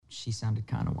She sounded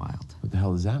kind of wild. What the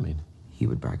hell does that mean? He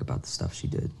would brag about the stuff she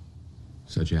did.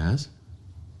 Such as?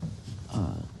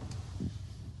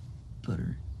 Put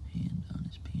her hand on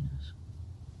his penis.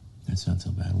 That's not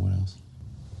so bad. What else?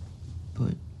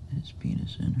 Put his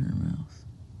penis in her mouth.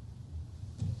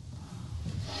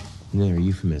 There are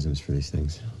euphemisms for these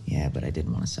things. Yeah, but I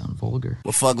didn't want to sound vulgar.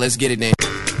 Well, fuck, let's get it then.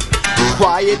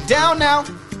 Quiet down now.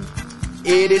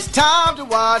 It is time to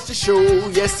watch the show.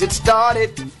 Yes, it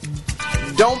started.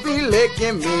 Don't be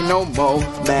licking me no more.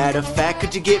 Matter of fact,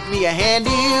 could you get me a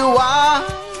handy wire?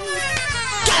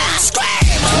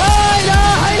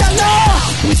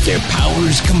 With their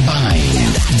powers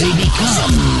combined, they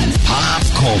become pop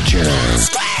culture.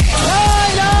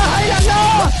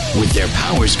 With their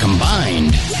powers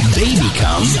combined, they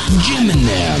become Jim and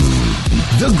Them,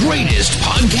 the greatest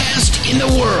podcast in the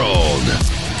world.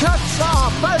 Cut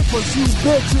some papers, you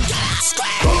bitches.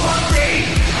 Who wants me?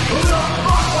 Who the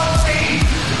fuck wants me?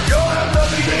 You'll have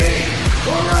nothing to eat.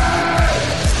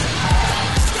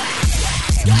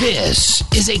 This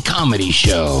is a comedy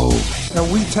show.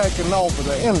 And we taking over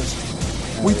the industry.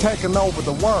 We taking over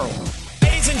the world.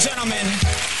 Ladies and gentlemen,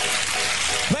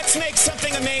 let's make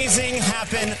something amazing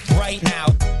happen right now.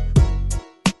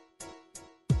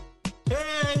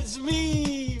 Hey, it's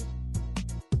me.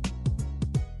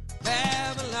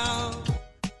 Babylon.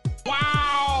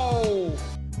 Wow!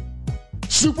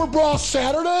 Super Brawl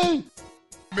Saturday?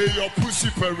 May your pussy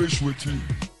perish with you.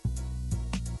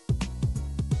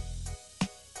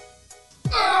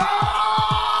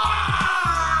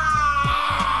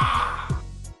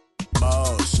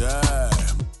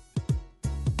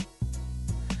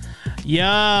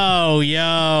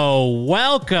 Yo,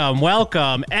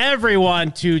 welcome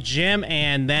everyone to Jim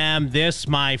and Them. This,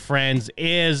 my friends,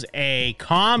 is a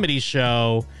comedy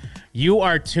show. You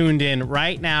are tuned in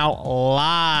right now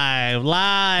live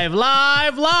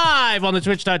on the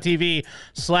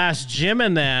twitch.tv/Jim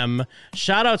and Them.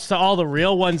 Shout outs to all the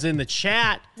real ones in the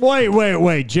chat.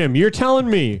 Wait, Jim, you're telling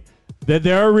me that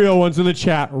there are real ones in the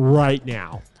chat right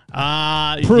now?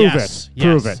 Prove it.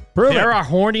 There are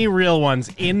horny real ones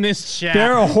in this chat.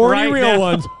 There are horny right real now.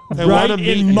 ones right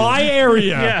in my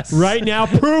area. Yes. Right now.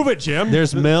 Prove it, Jim.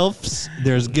 There's MILFs,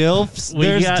 there's GILFs,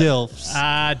 there's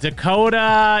DILFs.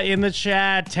 Dakota in the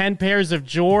chat, 10 pairs of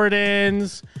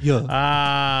Jordans.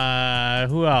 Yeah.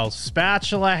 Who else?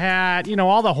 Spatula hat. You know,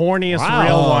 all the horniest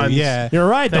real ones. Yeah. You're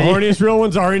right. The horniest real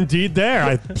ones are indeed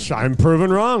there. I'm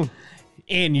proven wrong.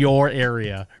 In your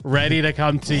area, ready to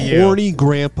come to you. Horny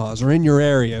grandpas are in your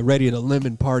area, ready to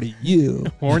lemon party you.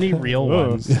 Horny real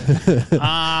ones.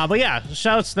 But yeah,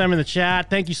 shout outs to them in the chat.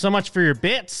 Thank you so much for your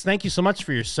bits. Thank you so much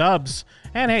for your subs.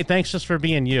 And hey, thanks just for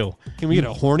being you. Can we get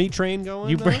a horny train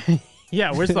going?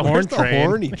 Yeah, where's the horn train? The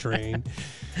horny train.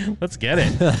 Let's get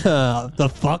it. The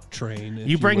fuck train.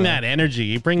 You bring that energy.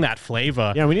 You bring that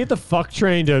flavor. Yeah, we need the fuck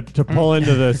train to pull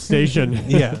into the station.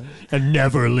 Yeah. And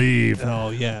never leave.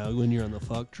 Oh, yeah, when you're on the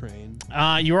fuck train.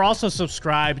 You are also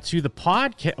subscribed to the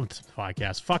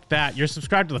podcast. Fuck that. You're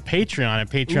subscribed to the Patreon at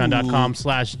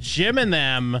patreon.com/Jim and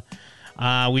Them.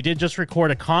 We did just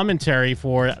record a commentary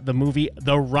for the movie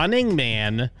The Running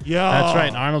Man. Yeah. That's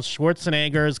right. Arnold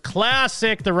Schwarzenegger's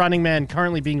classic The Running Man,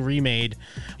 currently being remade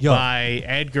by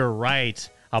Edgar Wright.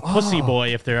 A pussy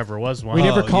boy, if there ever was one. We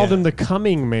never called him The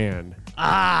Coming Man.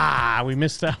 We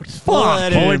missed out. Fuck.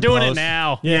 Well, we're doing it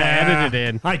now. Yeah, edit it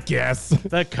in. I guess.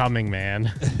 The Coming Man.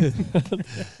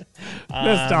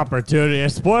 Missed opportunity.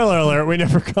 Spoiler alert, we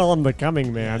never call him The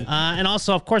Coming Man. And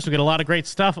also, of course, we get a lot of great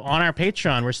stuff on our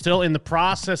Patreon. We're still in the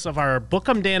process of our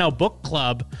Bookham Dano book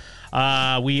club.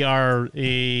 We are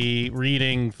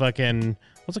reading fucking,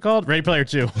 what's it called? Ready Player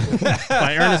 2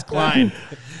 by Ernest Cline.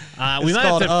 We might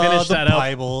have to finish that up.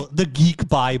 Bible, the Geek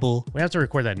Bible. We have to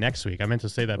record that next week. I meant to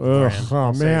say that beforehand.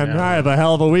 Oh, man, I have a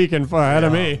hell of a weekend ahead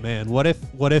of me. Man, what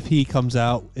if he comes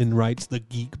out and writes the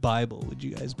Geek Bible? Would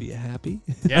you guys be happy?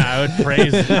 Yeah, I would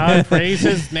praise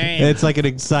his name. It's like an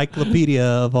encyclopedia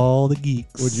of all the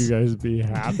geeks. Would you guys be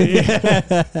happy?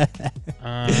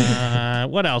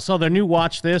 What else? Oh, their new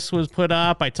Watch This was put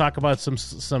up. I talk about some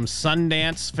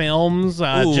Sundance films.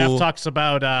 Jeff talks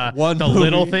about The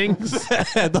Little Things.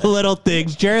 The Little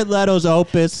Things. Jared Leto's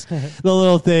Opus. The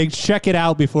Little Things. Check it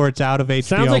out before it's out of HBO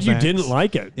Sounds like Max. you didn't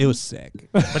like it. It was sick.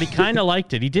 But he kind of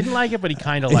liked it. He didn't like it, but he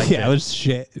kind of liked it. Yeah, it was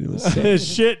shit. It was sick.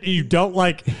 Shit, you don't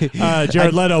like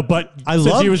Jared Leto, but I since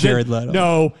love he was Jared Leto.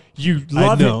 No, you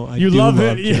love him. You love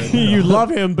him. You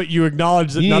love him, but you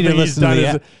acknowledge that nothing he's done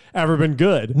has ever been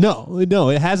good. No,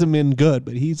 it hasn't been good,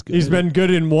 but he's good. He's been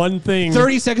good in one thing.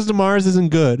 30 Seconds to Mars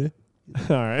isn't good.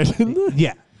 All right.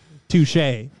 Yeah.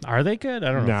 Touche. Are they good?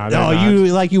 I don't know. No,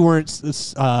 you weren't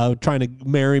trying to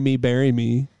marry me, bury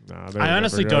me. I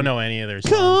honestly don't know any of their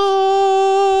songs.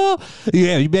 Cool.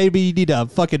 Yeah, maybe you need to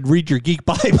fucking read your geek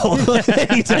Bible.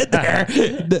 He's in there.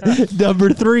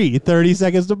 Number 3, 30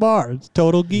 Seconds to Mars.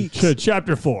 Total Geek.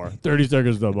 Chapter 4, 30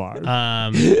 Seconds to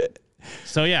Mars.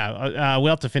 So yeah, we'll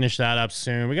have to finish that up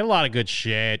soon. We got a lot of good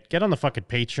shit. Get on the fucking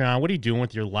Patreon. What are you doing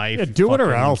with your life? Yeah, you do it or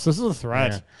fucking- else. This is a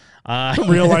threat. Yeah.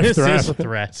 Real life this threat. is a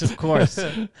threat, of course.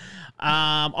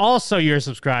 Also, you're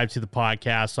subscribed to the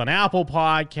podcast on Apple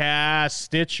Podcasts,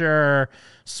 Stitcher,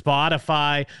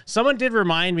 Spotify. Someone did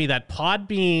remind me that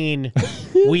Podbean,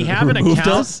 we have an Removed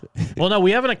account. us? Well, no,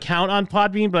 we have an account on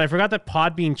Podbean, but I forgot that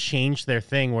Podbean changed their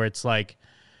thing where it's like,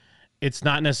 it's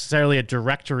not necessarily a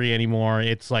directory anymore.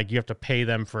 It's like you have to pay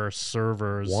them for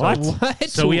servers. What?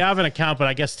 So we have an account, but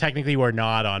I guess technically we're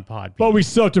not on Podbean. But we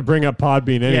still have to bring up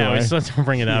Podbean anyway. Yeah, we still have to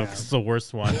bring it up because it's the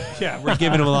worst one. Yeah, we're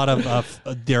giving them a lot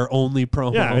of their only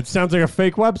promo. Yeah, it sounds like a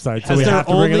fake website, so As we their have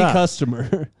to bring only it up.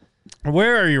 customer.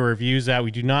 Where are your reviews at? We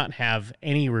do not have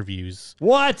any reviews.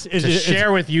 What? To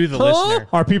share with you, the listener.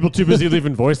 Are people too busy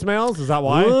leaving voicemails? Is that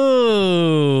why?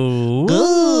 Ooh.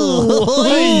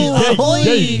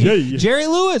 Jerry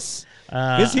Lewis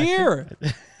is here.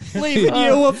 Leaving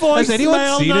you a voicemail. Has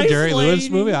anyone seen nice a Jerry Lewis lady?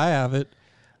 movie? I haven't.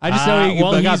 I just know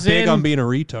he got he's big in- on being a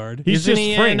retard. Isn't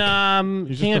he Frank.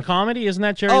 in King of Comedy? Isn't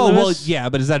that Jerry Oh, Lewis? well, yeah,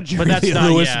 but is that a Jerry But that's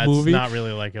not, Lewis yeah, movie? It's not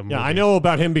really like a movie. Yeah, I know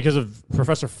about him because of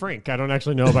Professor Frank. I don't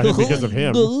actually know about him because of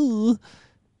him.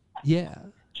 Yeah.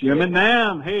 Jim and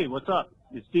Nam, hey, what's up?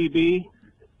 It's DB.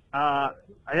 I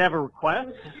have a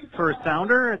request for a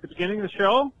sounder at the beginning of the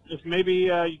show. If maybe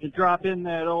you could drop in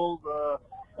that old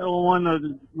one,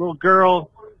 the little girl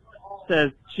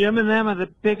says, Jim and them are the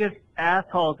biggest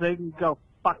assholes. They can go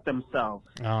fuck themselves.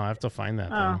 Oh, I have to find that.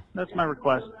 Then. That's my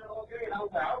request.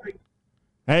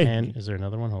 Hey. And is there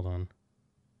another one? Hold on.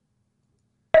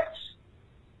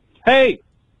 Hey,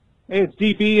 it's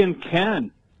DB and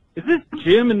Ken. Is this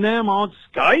Jim and them on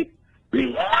Skype?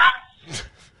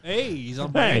 Hey, he's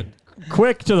on Hey,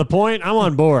 quick to the point. I'm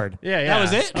on board. Yeah, That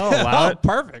was it? Oh, wow.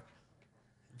 Perfect.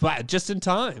 But just in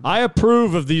time. I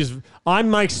approve of these. I'm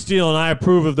Mike Steele, and I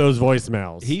approve of those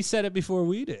voicemails. He said it before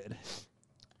we did.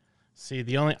 See,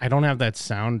 I don't have that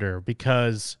sounder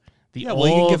because the Yeah, old, well,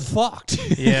 you can get fucked.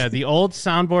 yeah, the old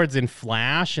soundboard's in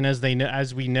Flash, and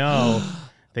as we know,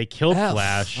 they killed F.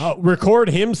 Flash. Record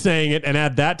him saying it and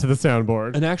add that to the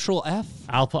soundboard. An actual F.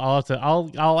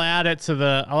 I'll add it to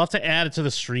the. I'll have to add it to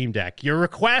the Stream Deck. Your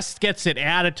request gets it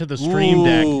added to the Stream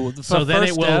Ooh, Deck, so then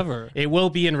first ever. it will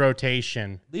be in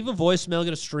rotation. Leave a voicemail,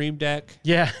 get a Stream Deck.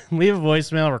 Yeah, leave a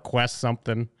voicemail, request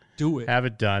something. Do it. Have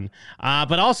it done.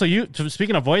 But also,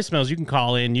 speaking of voicemails, you can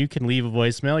call in. You can leave a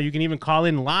voicemail. You can even call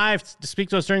in live to speak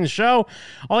to us during the show.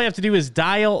 All you have to do is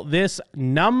dial this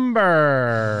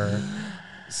number.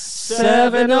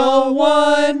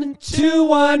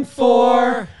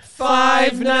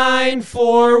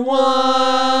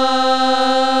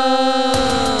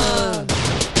 701-214-5941.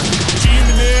 Jim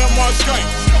and them on Skype.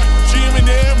 Jim and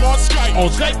them on Skype. On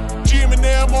Skype. Jim and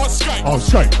them on Skype. On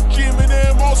Skype. Jim and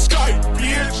them on Skype,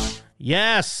 bitch.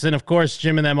 Yes, and of course,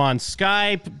 Jim and them on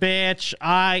Skype, bitch.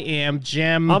 I am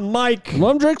Jim. I'm Mike.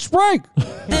 I'm Drake Sprague.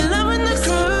 They loving the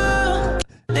crew.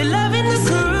 They loving the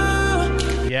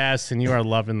crew. Yes, and you are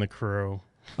loving the crew.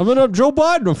 I'm in up Joe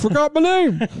Biden. I forgot my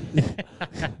name.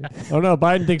 Oh no,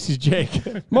 Biden thinks he's Jake.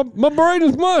 my brain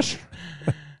is mush.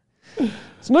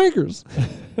 Sneakers.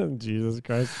 Jesus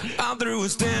Christ. I'm through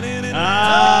with standing in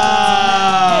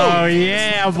Oh,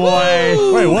 yeah,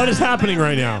 boy. Wait, what is happening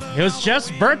right now? It was Jeff's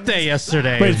birthday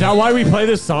yesterday. Wait, is that why we play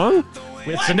this song?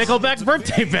 It's a Nickelback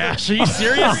birthday bash. Are you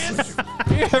serious?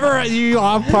 You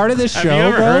are part of this Have show, you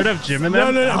ever bro? heard of Jim and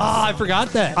them? No. Oh, I forgot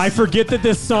that. I forget that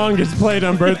this song gets played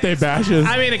on birthday bashes.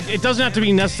 I mean, it doesn't have to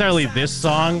be necessarily this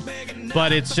song,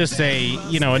 but it's just a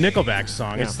Nickelback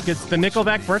song. Yeah. It's the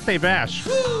Nickelback birthday bash.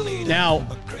 Now,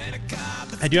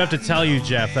 I do have to tell you,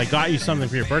 Jeff, I got you something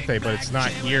for your birthday, but it's not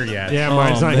here yet. Yeah,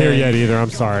 mine's not here yet either. I'm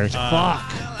sorry.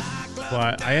 Fuck.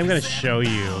 But I am going to show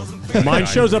you. Mine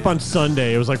shows up on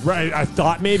Sunday. It was like, right, I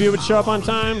thought maybe it would show up on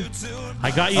time.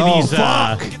 I got you Oh,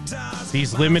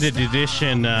 these limited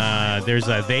edition. There's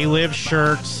a They Live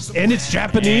shirts. And it's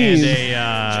Japanese. And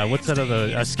a what's that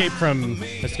other Escape from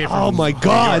Oh my New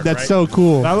God, York, that's right? so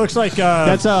cool. That looks like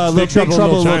That's Big Trouble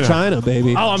in Little China,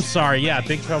 baby. Oh, I'm sorry. Yeah,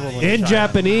 Big Trouble in Little In China.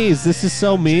 Japanese. This is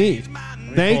so me.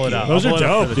 Thank pull it you. up. Those I'll are pull it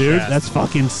up for dope, the dude. chat. That's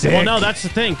fucking sick. Well, no, that's the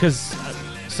thing, because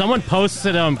someone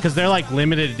posted them because they're like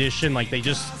limited edition. Like they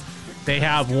just They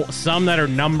have some that are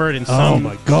numbered and Oh some.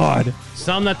 my God.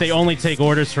 Some that they only take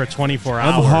orders for 24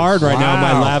 hours. I'm hard right now.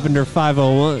 My Lavender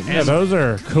 501. Yeah, those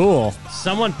are cool.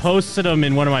 Someone posted them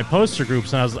in one of my poster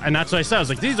groups, and that's what I said. I was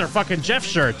like, "These are fucking Jeff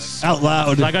shirts." Out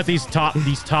loud. So I got these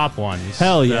top ones.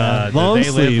 Hell yeah. The Long They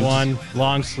Live sleeves. one,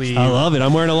 long sleeve. I love it.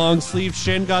 I'm wearing a long sleeve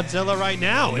Shin Godzilla right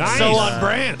now. It's so on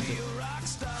brand.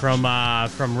 From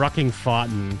Rucking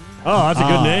Fountain. Oh, that's a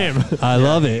good name. I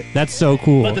love it. That's so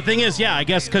cool. But the thing is, I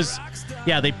guess because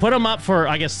they put them up for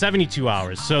 72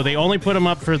 hours. So they only put them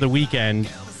up for the weekend,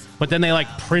 but then they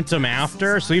print them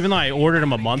after. So even though I ordered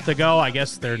them a month ago, I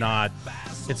guess they're not.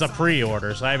 It's a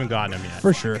pre-order, so I haven't gotten them yet.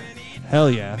 For sure. Hell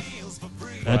yeah.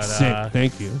 That's sick.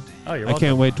 Thank you. Oh, you're I welcome.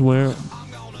 can't wait to wear them.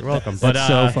 You're welcome. That's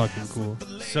so fucking cool.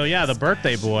 So yeah, the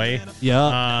birthday boy.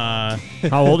 Yeah.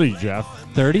 How old are you, Jeff?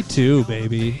 32,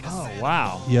 baby. Oh,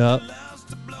 wow. Yep.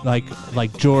 Like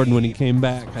Jordan when he came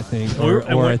back, I think. Or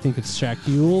I think it's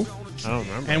Shaquille. I don't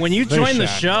remember. And when you joined the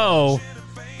show,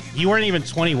 you weren't even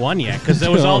 21 yet, because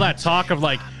there was all that talk of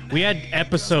we had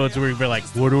episodes where we'd be like,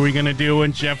 what are we going to do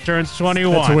when Jeff turns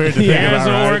 21? That's weird to think Here's about,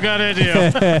 what right? we're going to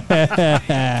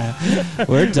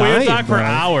do. We're dying. We would talk for bro.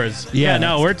 hours. Yeah,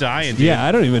 no, we're dying, dude. Yeah,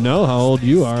 I don't even know how old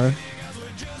you are.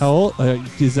 How old?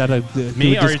 Is that a... Can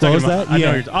Me? we Are you talking disclose about? that?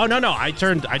 Yeah. Oh, no. I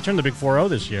turned the big 4-0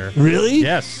 this year. Really?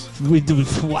 Yes. We do.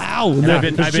 Wow. And I've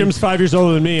been- Jim's 5 years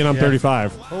older than me, and I'm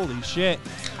 35. Holy shit.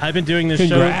 I've been doing this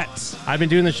Congrats. show. I've been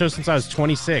doing this show since I was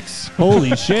 26.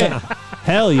 Holy shit.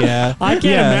 Hell yeah. I can't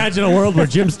imagine a world where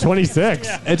Jim's 26.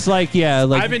 It's like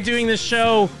I've been doing this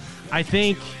show, I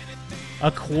think,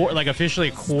 officially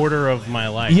a quarter of my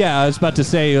life. Yeah, I was about to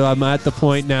say I'm at the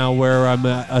point now where I'm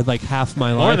at, half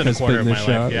my More life than a has quarter been of this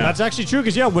my show. life, yeah. That's actually true,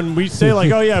 because, when we say, oh,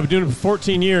 yeah, I've been doing it for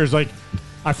 14 years, I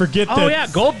forget that. Oh yeah,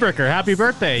 Goldbricker, happy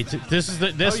birthday! This is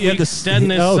we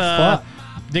extend this fuck.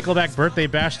 Nickelback birthday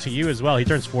bash to you as well. He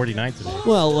turns 49 today.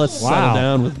 Well, let's Wow. settle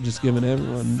down with just giving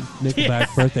everyone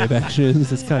Nickelback birthday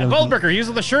bashes. It's kind of Goldbricker, these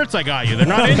are the shirts I got you. They're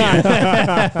not in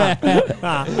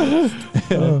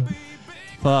here.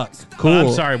 fuck. Cool.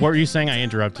 I'm sorry. What were you saying? I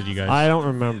interrupted you guys. I don't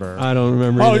remember. I don't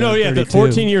remember. Oh, either. no, yeah, the 32.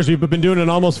 14 years. We've been doing it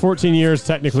almost 14 years,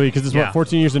 technically, because it's, Yeah.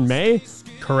 14 years in May?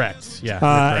 Correct. Yeah. you're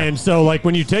correct. And so,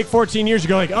 when you take 14 years, you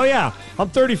go oh, yeah, I'm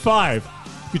 35.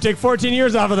 You take 14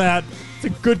 years off of that, it's a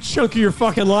good chunk of your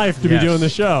fucking life to be Yes. doing the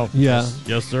show. Yeah.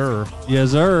 Yes, sir.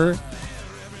 Yes, sir.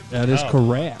 That is Oh.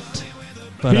 correct.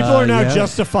 But, People are now yeah.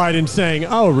 justified in saying,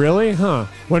 oh, really? Huh.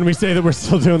 When we say that we're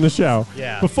still doing the show.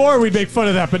 Yeah. Before, we'd make fun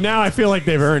of that, but now I feel like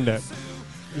they've earned it.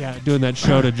 Yeah, doing that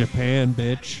show to Japan,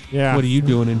 bitch. Yeah. What are you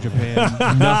doing in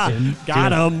Japan? Nothing.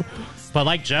 Got him. But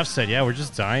like Jeff said, yeah, we're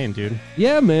just dying, dude.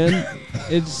 Yeah, man.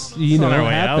 It's, It's on our it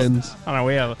way happens. out. On our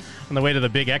way out. On the way to the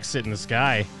big exit in the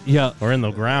sky. Yeah. Or in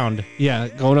the ground. Yeah,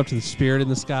 going up to the spirit in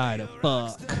the sky to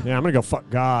fuck. Yeah, I'm going to go fuck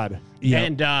God. Yeah.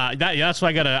 And that's why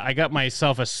I got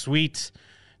myself a sweet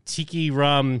tiki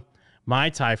rum Mai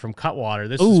Tai from Cutwater.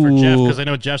 This is for Jeff, because I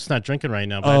know Jeff's not drinking right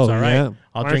now, but it's all right. yeah.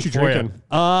 I'll Why drink aren't you for drinking? you.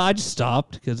 I just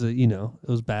stopped because, it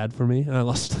was bad for me. And I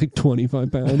lost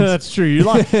 25 pounds. That's true. You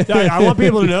I want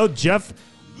people to know Jeff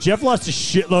lost a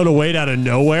shitload of weight out of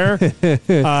nowhere. He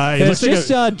It's looks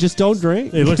like just don't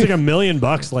drink. it looks like $1 million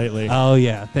lately. Oh,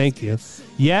 yeah. Thank you.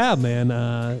 Yeah, man.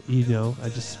 I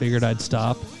just figured I'd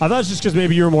stop. I thought it's just because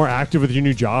maybe you were more active with your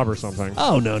new job or something.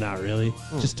 Oh, no, not really.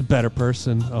 Just a better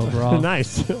person overall.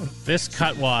 Nice. This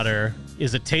Cutwater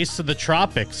is a taste of the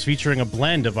tropics, featuring a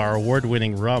blend of our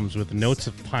award-winning rums with notes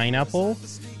of pineapple,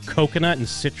 coconut, and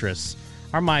citrus.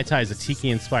 Our Mai Tai is a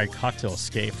tiki-inspired cocktail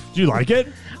escape. Do you like it?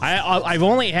 I've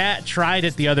only tried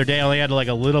it the other day. I only had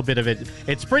a little bit of it.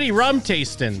 It's pretty rum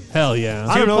tasting. Hell yeah.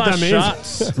 I don't know what that 2+ means.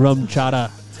 shots. Rum chata.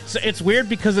 So it's weird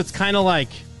because it's kind of like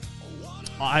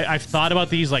I've thought about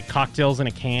these like cocktails in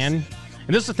a can.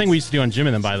 And this is the thing we used to do on Jim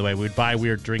and them, by the way. We'd buy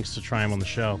weird drinks to try them on the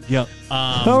show. Yep.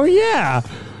 Oh, yeah.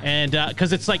 And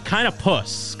because it's like kind of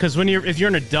puss. Because if you're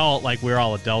an adult, like we're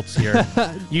all adults here,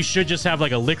 you should just have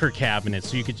like a liquor cabinet,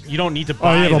 so you don't need to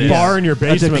buy. Oh, you have a this. bar in your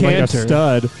basement like a decanter.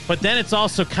 stud. But then it's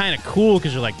also kind of cool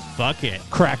because you're like, fuck it,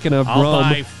 Cracking up I'll rum.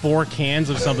 buy 4 cans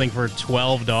of something for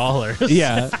 $12.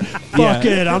 Yeah. Fuck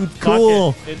it. I'm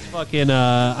cool. It's fucking,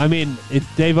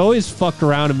 they've always fucked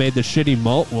around and made the shitty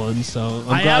malt ones, so I'm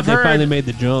I glad have they heard- finally made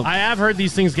the jump. I have heard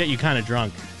these things get you kind of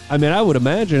drunk. I mean, I would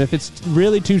imagine if it's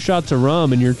really 2 shots of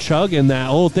rum and you're chugging that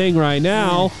whole thing right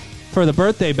now for the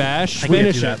birthday bash, I can't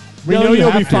finish do that. it. We No, know you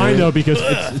you'll be have to. fine, though, because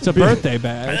It's a birthday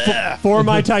bash. Four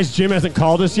Mai Tais Jim hasn't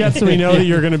called us yet, so we know that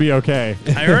you're going to be okay.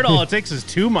 I heard all it takes is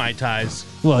 2 Mai Tais.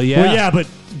 Well, yeah. Well, yeah, but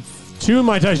 2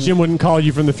 Mai Tais Jim wouldn't call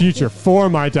you from the future. 4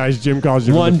 Mai Tais Jim calls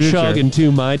you from One the future. chug and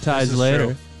 2 Mai Tais is later.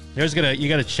 true. You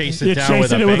gotta chase it You're down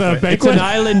with chasing a it with a banquet. It's an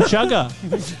island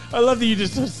chugga. I love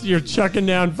that you're chucking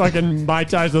down fucking Mai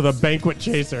Tais with a banquet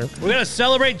chaser. We're gonna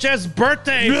celebrate Jeff's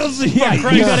birthday. Yeah,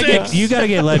 you gotta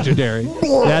get legendary.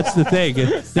 That's the thing.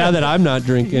 Now that I'm not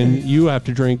drinking, you have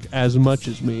to drink as much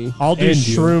as me. I'll do and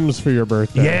you. shrooms for your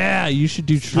birthday. Yeah, you should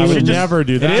do I shrooms. would never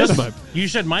do that. It is my You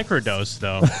should microdose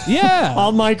though. yeah.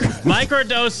 I'll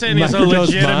Microdosing is a Microdose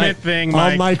legitimate thing,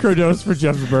 I'll Mike. microdose for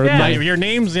Jeff's birthday. Yeah, your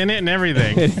name's in it and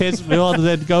everything. Well,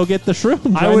 then go get the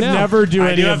shrooms. I right would now. never do I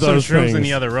any do of have some those shrooms things. in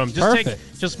the other room.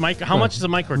 Just Perfect. how much is a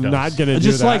microdose? Not gonna do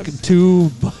Just that. like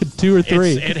two or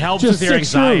three. It helps Just with your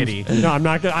 6 anxiety. shrooms. No, I'm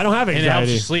not gonna. I don't have And it helps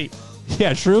anxiety. you sleep.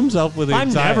 Yeah, shrooms help with I'm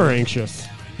anxiety. never anxious.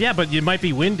 Yeah, but it might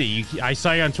be windy. I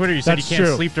saw you on Twitter. You said That's you can't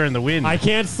true. sleep during the wind. I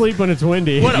can't sleep when it's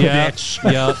windy. What a Yeah. bitch.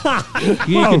 Yeah.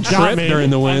 You Oh, can got trip me. during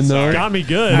the wind, though. Got me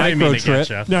good. I didn't mean to Micro get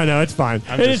trip. you. No, it's fine.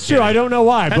 I'm And just it's true. kidding. I don't know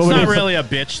why, That's but when not it's, really a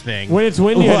bitch thing. when it's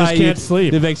windy, I just can't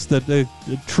sleep. It makes the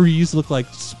trees look like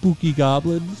spooky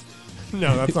goblins.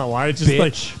 No, that's not why. It's just Bitch.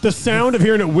 like the sound of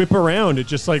hearing it whip around. It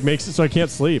just like makes it so I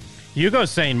can't sleep. Hugo's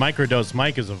saying microdose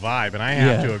Mike is a vibe, and I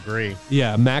have Yeah. to agree.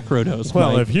 Yeah, macrodose.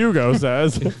 Well, Mike. if Hugo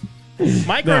says,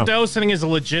 Microdosing is a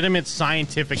legitimate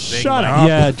scientific thing. Shut Mike. up.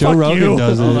 yeah, Joe Fuck Rogan you.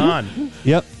 does it. Hold on.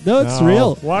 Yep. No, it's No.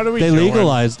 real. What are we They doing?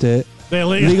 legalized it. they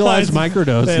Legalized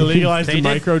microdosing. They legalized They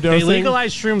the did, microdosing. they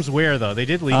legalized shrooms where, though? They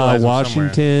did legalize them somewhere.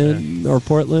 Washington or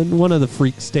Portland, one of the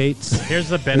freak states. Here's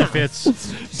the benefits.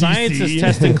 Science is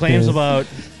testing claims about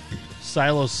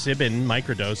psilocybin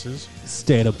microdoses.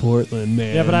 State of Portland,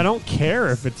 man. Yeah, but I don't care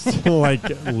if it's like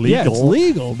legal. Yeah, it's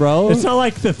legal, bro. It's not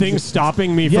like the thing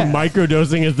stopping me Yeah. from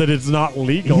microdosing is that it's not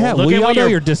legal. Yeah, Look we at all what know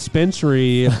your- your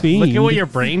dispensary fiend. Look at what your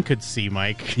brain could see,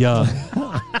 Mike. Yeah.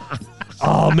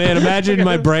 Oh man, imagine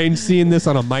my brain seeing this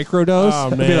on a microdose. Oh,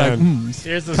 I'd be like, man.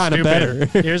 Here's the kind of better.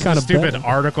 Here's the Kinda stupid better.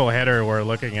 article header we're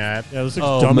looking at. Yeah, this looks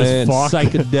Oh dumb man, as fuck.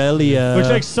 psychedelia.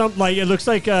 Looks like it looks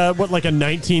like like a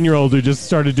 19-year-old who just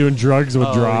started doing drugs would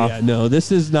Oh, draw. yeah, no,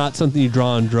 this is not something you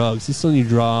draw on drugs. This is something you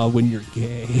draw when you're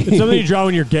gay. It's something you draw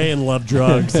when you're gay and love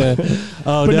drugs. Oh,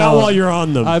 but no. not while you're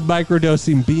on them. I'm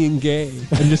microdosing being gay.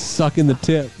 I'm just sucking the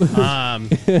tip.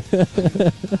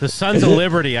 The Sons of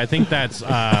Liberty. I think that's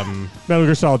Metal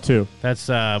Gear Solid 2. That's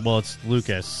it's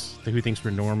Lucas who thinks we're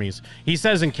normies. He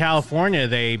says in California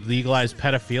they legalized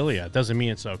pedophilia. It doesn't mean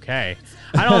it's okay.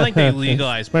 I don't think they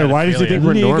legalized Wait, pedophilia. why does he think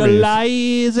we're normies?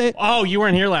 Legalize it. Oh, you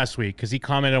weren't here last week because he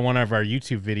commented on one of our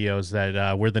YouTube videos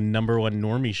that we're the #1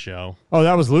 normie show. Oh,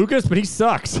 that was Lucas, but he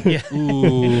sucks. Yeah.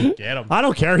 Ooh. Get him. I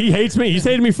don't care. He hates me. He's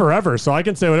hated me forever, so I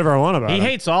can say whatever I want about He him.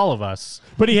 hates all of us.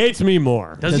 But he hates me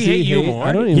more. Does he hate you more?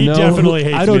 I don't even He know. definitely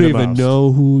hates I don't me the even most.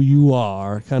 know who you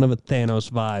are. Kind of a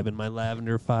Thanos vibe in my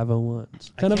lavender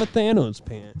 501s. Kind of a Thanos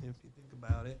pant, if you think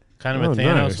about it. Kind of a Oh,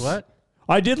 Thanos. nice. What?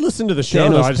 I did listen to the show,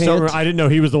 Thanos though. I just don't, pants. I didn't know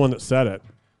he was the one that said it.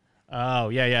 Oh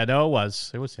yeah. No, it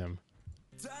was him.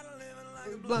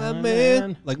 Blind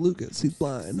man. Like Lucas, he's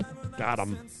blind. Got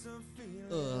him.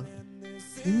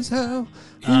 Is how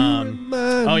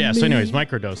Oh yeah. So anyways,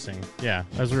 microdosing. Yeah,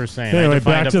 as we were saying. Anyway, I had to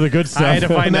find back to the good stuff. I had to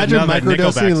find Imagine another microdosing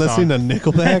Nickelback and listening song. to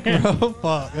Nickelback, bro.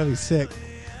 Fuck, that'd be sick.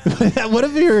 What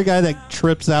if you're a guy that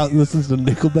trips out and listens to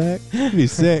Nickelback? That'd be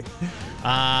sick.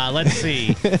 Let's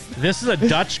see. This is a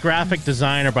Dutch graphic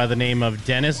designer by the name of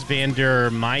Dennis van der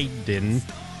Meijden,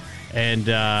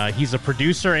 and he's a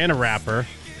producer and a rapper.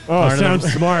 Oh, Under sounds the-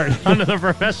 smart. Under the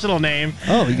professional name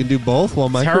Oh, you can do both while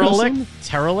microdosing?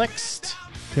 Terrelixt.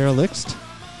 Terrelixt?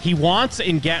 He wants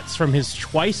and gets from his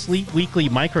twice-weekly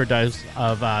microdose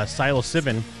of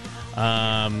psilocybin.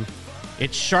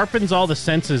 It sharpens all the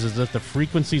senses as if the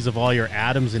frequencies of all your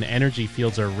atoms and energy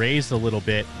fields are raised a little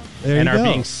bit There and you are go.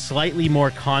 being slightly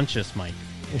more conscious, Mike.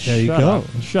 There you Shut go. up.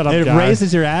 Shut up, It guy.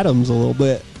 raises your atoms a little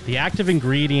bit. The active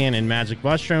ingredient in magic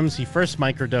mushrooms, he first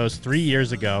microdosed 3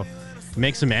 years ago.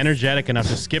 Makes him energetic enough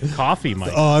to skip coffee,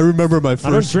 Mike. Oh, I remember my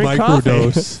first drink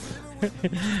microdose.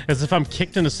 As if I'm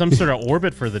kicked into some sort of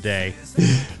orbit for the day.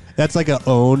 That's like a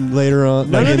own later on,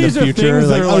 None like of in these the are future. things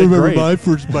that Like, are, I like, remember great. my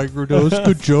first microdose.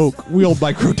 Good joke. We all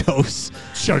microdose.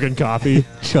 Chugging coffee.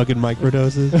 Chugging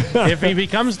microdoses. If he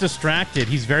becomes distracted,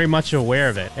 he's very much aware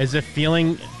of it, as if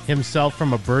feeling himself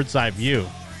from a bird's eye view.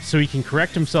 So he can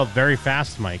correct himself very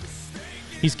fast, Mike.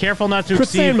 He's careful not to Quit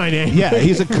saying exceed... my name. Yeah,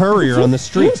 he's a courier on the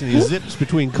streets and he zips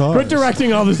between cars. Quit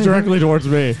directing all this directly towards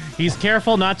me. He's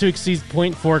careful not to exceed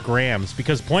 0.4 grams,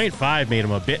 because 0.5 made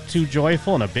him a bit too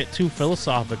joyful and a bit too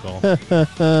philosophical.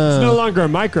 It's no longer a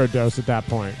microdose at that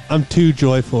point. I'm too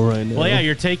joyful right now. Well, yeah,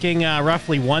 you're taking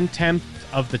roughly 1/10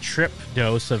 of the trip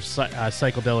dose of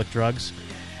psychedelic drugs.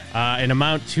 An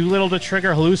amount too little to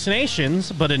trigger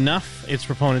hallucinations, but enough, its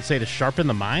proponents say, to sharpen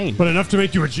the mind. But enough to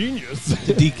make you a genius.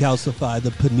 To decalcify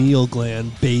the pineal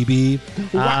gland, baby.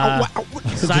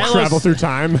 Travel through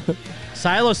time.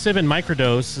 Psilocybin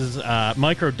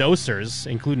microdosers,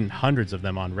 including hundreds of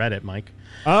them on Reddit, Mike.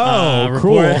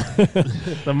 Cool.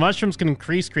 The mushrooms can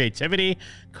increase creativity,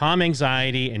 calm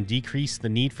anxiety, and decrease the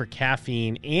need for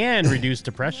caffeine and reduce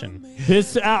depression.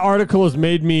 This article has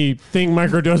made me think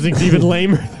microdosing is even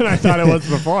lamer than I thought it was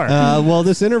before. Well,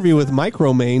 this interview with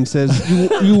Micromain says,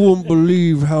 you won't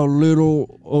believe how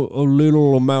little a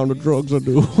little amount of drugs I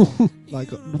do. Like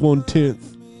 1/10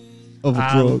 of a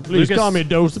drug. Please call me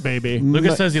Dose Baby.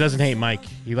 Lucas says he doesn't hate Mike.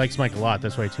 He likes Mike a lot.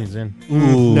 That's why he tunes in.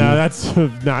 Ooh. No, that's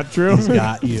not true. He's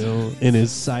got you in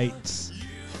his sights.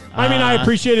 I mean, I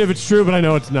appreciate it if it's true, but I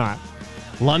know it's not.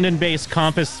 London-based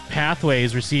Compass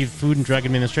Pathways received Food and Drug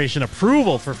Administration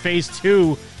approval for Phase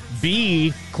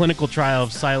 2B clinical trial of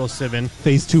psilocybin.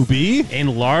 Phase 2B?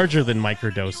 In larger than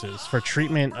microdoses for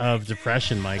treatment of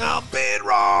depression, Mike. I've been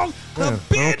wrong. I've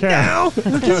been down to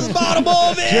the bottom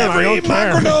of Jim, I every don't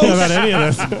care microdose. about any of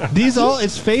this.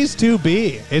 It's Phase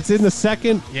 2B. It's in the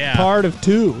second Yeah. part of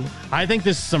 2. I think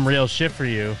this is some real shit for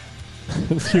you.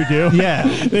 You do? Yeah.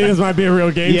 Think this might be a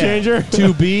real game changer?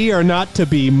 To be or not to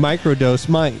be microdose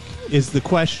Mike is the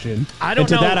question. I don't and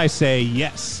to know. that I say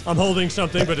yes. I'm holding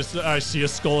something, but I see a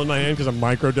skull in my hand because I'm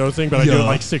microdosing, but I do it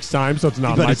like 6 times, so it's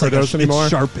not But it's like microdose anymore.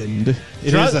 It's sharpened.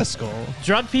 It is a skull.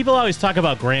 Drug people always talk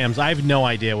about grams. I have no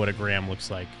idea what a gram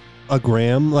looks like. A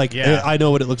gram? Like, Yeah. I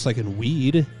know what it looks like in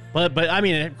weed. But I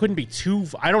mean, it couldn't be too.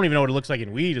 I don't even know what it looks like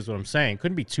in weed. Is what I'm saying.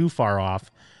 Couldn't be too far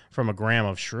off from a gram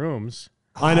of shrooms.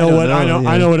 I know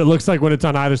what it looks like when it's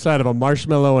on either side of a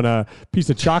marshmallow and a piece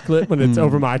of chocolate when it's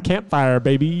over my campfire,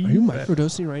 baby. Are you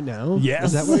microdosing right now? Yes.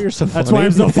 Is that why you're so funny? That's why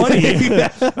I'm so funny.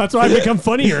 That's why I've become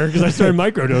funnier, because I started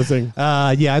microdosing.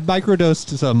 Yeah, I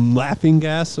microdosed some laughing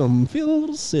gas, so I'm feeling a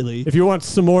little silly. If you want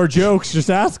some more jokes, just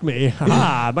ask me.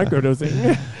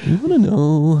 Microdosing. You want to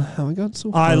know how I got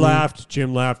so funny? I laughed,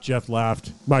 Jim laughed, Jeff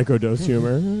laughed. Microdose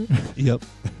humor. Yep.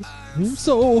 I'm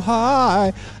so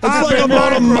high. It's like I'm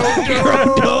on a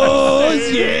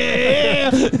microdose.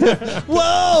 Yeah.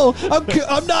 Whoa.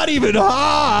 I'm not even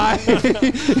high.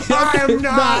 I am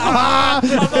not high.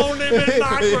 I've only been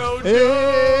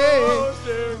microdosing.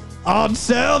 On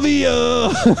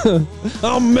salvia.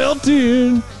 I'm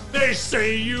melting. They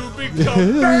say you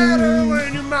become better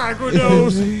when you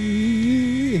microdose.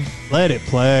 Let it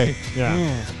play. Yeah.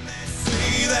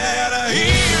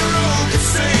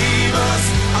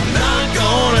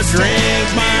 Gonna drink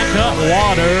my cup of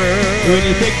water. When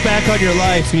you think back on your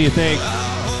life and you think,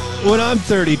 when I'm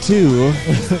 32,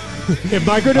 if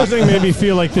microdosing made me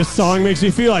feel like this song makes me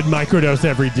feel, I'd microdose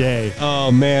every day.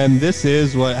 oh man, this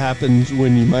is what happens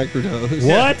when you microdose.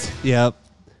 What? Yep.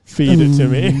 Feed it to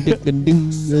me.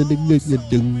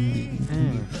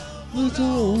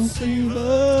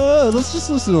 Let's just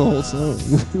listen to the whole song.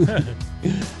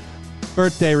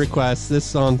 Birthday request, this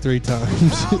song 3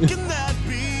 times.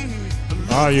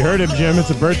 Oh, you heard him, Jim. It's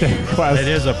a birthday request. It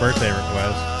is a birthday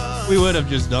request. We would have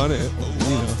just done it.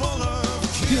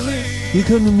 You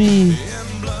come to me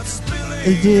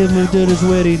the day of my daughter's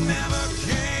wedding.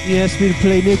 You asked me to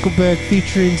play Nickelback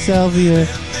featuring Salvia.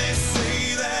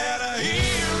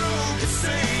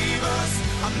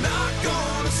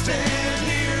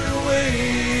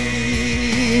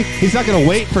 He's not going to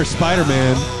wait for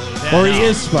Spider-Man. Or he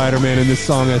is Spider-Man in this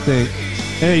song, I think.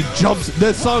 And he jumps.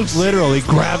 That song's literal. He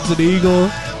grabs an eagle,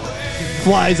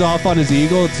 flies off on his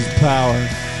eagle. It's his power.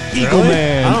 Eagle Really?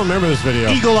 Man. I don't remember this video.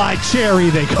 Eagle-Eyed Cherry,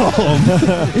 they call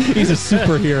him. He's a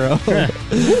superhero.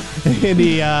 And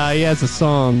he has a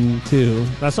song, too.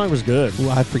 That song was good.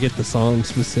 Well, I forget the song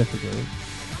specifically.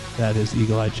 That is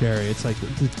Eagle-Eyed Cherry. It's like,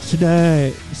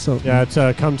 tonight. Something. Yeah, it's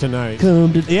Come Tonight.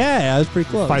 Come to, yeah, that's pretty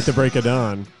close. Fight the Break of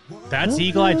Dawn. That's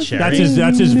Eagle-Eyed Cherry. That's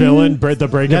his villain, the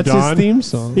Break That's of Dawn. his theme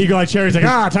song. Eagle-Eyed Cherry's like,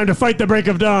 time to fight the Break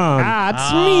of Dawn.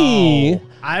 It's me.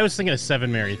 I was thinking of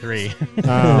Seven Mary 3.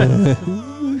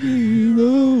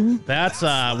 That's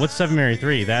what's Seven Mary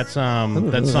 3? That's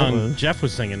that song Jeff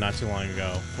was singing not too long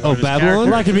ago. Oh, Babylon? Well,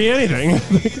 that could be anything.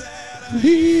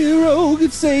 Hero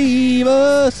could save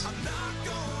us.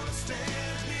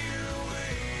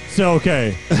 So,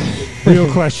 okay.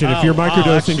 Real question. If you're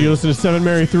microdosing, actually. do you listen to Seven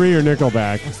Mary 3 or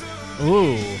Nickelback?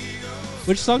 Ooh.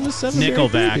 Which song does Seven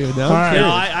Nickelback. Mary 3 do? All right. No,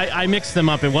 I mixed them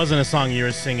up. It wasn't a song you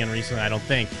were singing recently, I don't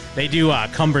think. They do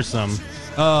Cumbersome.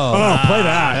 Oh, play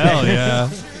that. hell yeah.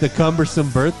 The Cumbersome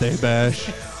Birthday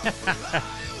Bash.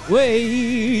 Way,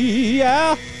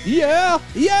 yeah.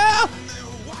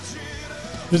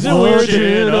 Isn't it weird?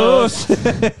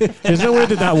 Isn't it weird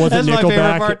that wasn't That's my favorite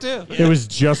Nickelback? part, too. It was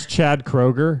just Chad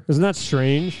Kroeger. Isn't that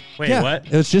strange? Wait, Yeah, what?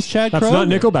 It was just Chad That's Kroeger. not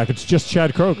Nickelback. It's just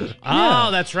Chad Kroeger.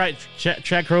 Oh, that's right. Chad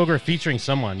Kroeger featuring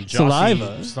someone. Jossie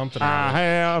Saliva. Something. I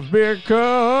have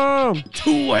become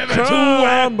too heavy, too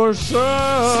cumbersome.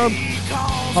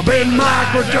 I've been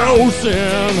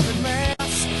microdosing.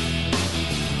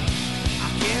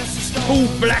 Too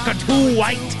black or too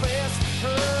white.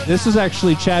 This is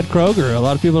actually Chad Kroeger. A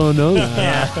lot of people don't know that.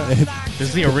 Yeah. This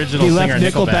is the original He singer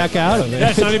left of Nickelback out of it.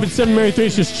 That's not even 7 Mary 3.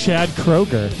 It's just Chad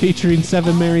Kroeger. Featuring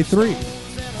 7 Mary 3.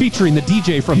 Featuring the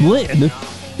DJ from Lynn.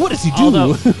 What does he do?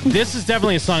 Although, this is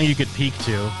definitely a song you could peek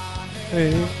to.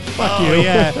 Fuck you.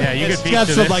 Yeah. Yeah, you It's could peek got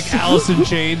to some this. like Alice in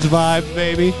Chains vibe,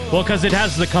 baby. Well, because it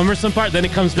has the cumbersome part, then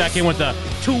it comes back in with the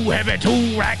too heavy,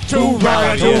 too rack, too Too rock,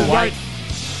 right, too yeah. white.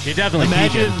 You definitely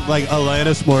Imagine peek like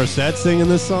Alanis Morissette singing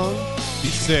this song. Be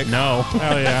sick. it. No.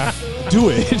 Hell yeah. Do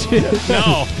it.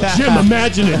 No. Jim,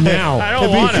 imagine it now. I don't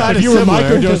It'd be want kinda it. If you were similar.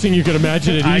 microdosing, you could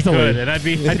imagine it I easily. could, and I'd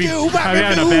be having a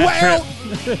bad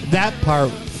trip. That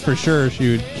part for sure she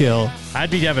would kill.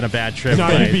 I'd be having a bad trip. No,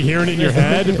 but you'd be hearing it in your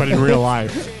head, but in real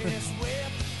life.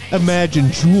 Imagine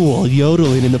Jewel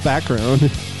yodeling in the background.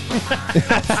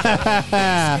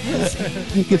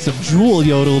 Get some Jewel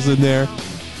yodels in there.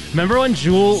 Remember when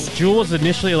Jewel was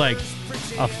initially like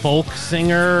a folk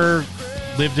singer,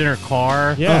 lived in her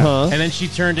car, Yeah. Uh-huh. and then she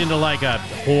turned into like a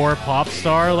whore pop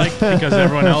star, like because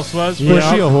everyone else was. Yeah. Was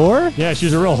she a whore? Yeah,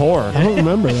 she's a real whore. I don't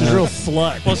remember that. She's a real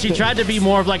slut. Well, she tried to be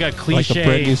more of like a Like the cliche.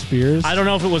 Britney Spears. I don't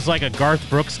know if it was like a Garth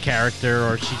Brooks character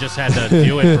or she just had to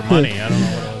do it for money. I don't know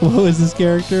what it was. What was this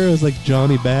character? It was like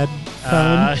Johnny Bad.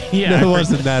 Yeah. No, it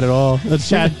wasn't that at all. That's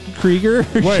Chad Krieger.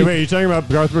 Wait, you talking about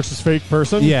Garth Brooks' fake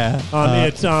person? Yeah.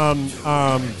 It's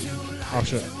oh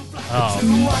shit. Oh.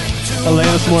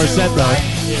 Alanis Morissette though.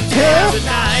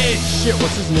 Shit,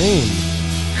 what's his name?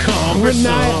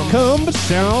 Cumbersome.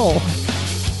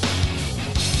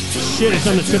 Shit, it's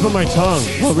on the tip of my tongue.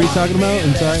 What were you talking about?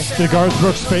 I'm sorry. The Garth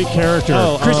Brooks fake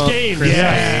character. Chris Gaines. Chris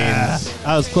Yeah.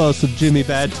 I was close with Jimmy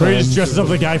Bad Where he Times. just dresses up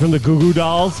the guy from the Goo Goo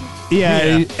Dolls. Yeah,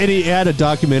 and he had a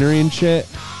documentary and shit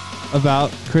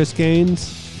about Chris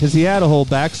Gaines. Because he had a whole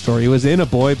backstory. He was in a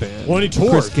boy band. Well, he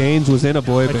toured. Chris Gaines was in a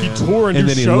boy Like, he band. toured and and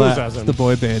do then he shows left as him. the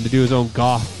boy band to do his own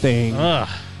goth thing. Ugh.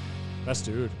 Best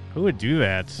dude. Who would do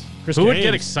that? Chris Who would get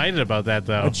Gaines. excited about that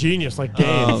though? A genius like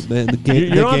Oh, Gaines. man,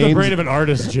 You're on the brain of an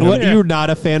artist, Jim. What, you're not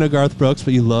a fan of Garth Brooks,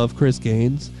 but you love Chris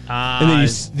Gaines? and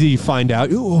then you find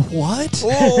out, ooh, what?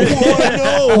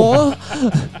 Oh,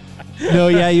 no. No,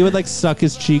 yeah, you would like suck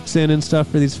his cheeks in and stuff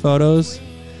for these photos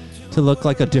to look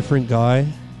like a different guy.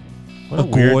 What a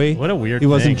weird- goy. what a weird He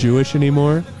wasn't thing. Jewish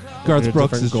anymore. Garth You're a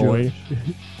Brooks is different goy.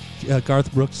 Jewish.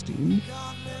 Garth Brooks, dude.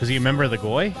 Was he a member of the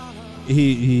Goy?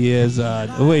 He is.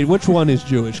 Wait, which one is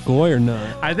Jewish? Goy or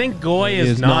not? I think Goy He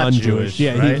is not non-Jewish. Jewish.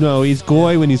 Yeah, right? he's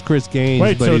Goy when he's Chris Gaines.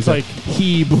 Wait, but so he's it's like-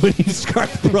 Heeb when he's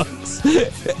Garth Brooks.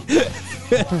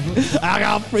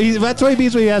 That's what he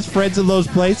means when he has friends in those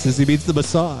places. He means the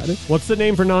Mossad. What's the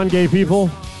name for non-gay people?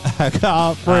 I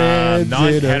got friends.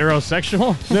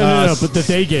 Non-heterosexual? No, but the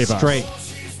they gave straight.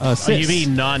 Oh, you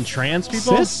mean non-trans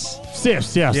people?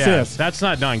 Cis, yeah, cis. That's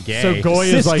not non-gay. So Goy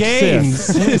is like Gaines.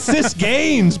 cis. Cis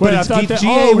Gaines, Wait, but I it's thought that,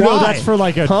 G-A-Y. oh, no, that's for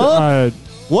like a... Huh?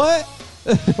 What?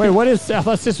 Wait, what is... I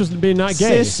thought cis was being not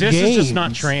gay. Cis is just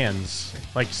not trans.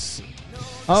 Like,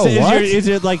 Oh, is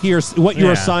it like what you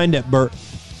were assigned at birth?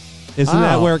 Isn't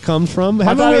that Oh. where it comes from? I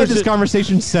Haven't thought we it had was this just-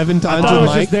 conversation 7 times I thought it with was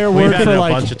Mike? just their We've word had for it a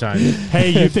like... bunch of times. Hey,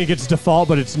 you think it's default,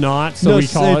 but it's not, so No, we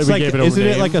call it... it's We like, gave it over isn't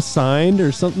it name. like assigned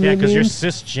or something? Yeah, it because you're means?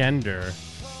 cisgender.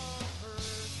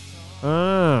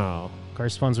 Oh.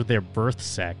 Corresponds with their birth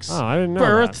sex. Oh, I didn't know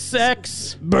Birth that.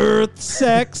 sex. Birth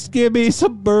sex, give me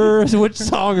some birth. Which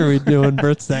song are we doing?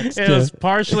 Birth sex. It to? was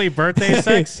partially birthday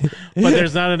sex, but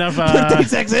there's not enough. Birthday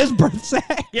sex is birth sex.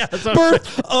 Yeah, that's what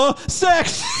I'm Birth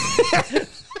sex.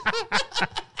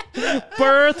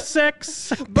 Birth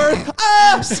sex. Birth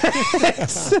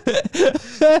sex.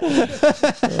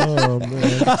 Oh,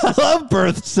 man. I love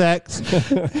birth sex.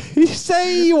 You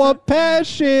say you want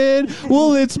passion.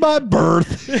 Well, it's my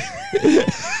birth.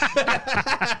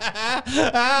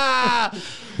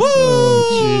 Oh,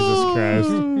 Jesus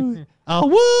Christ.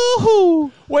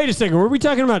 Woo! Wait a second. Were we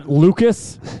talking about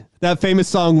Lucas? That famous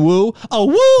song, Woo. Oh,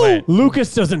 woo! Wait.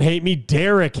 Lucas doesn't hate me.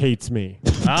 Derek hates me.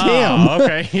 Damn. Oh,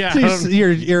 okay. Yeah. So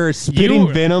you're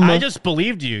spitting venom. I just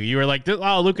believed you. You were like,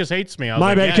 "Oh, Lucas hates me." I was My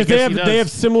like, bad, yeah, I because guess he they have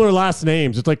does. similar last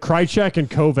names. It's like Krychek and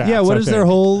Kovacs. yeah, what I is think. their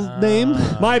whole name?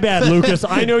 My bad, Lucas.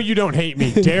 I know you don't hate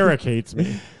me. Derek hates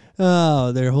me.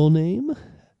 Oh, their whole name?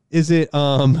 Is it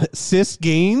Cis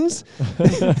Gaines?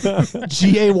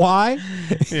 Gay? Yeah,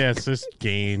 it's just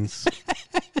gains.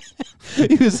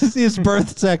 His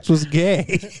birth sex was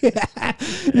gay.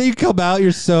 Then you come out,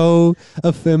 you're so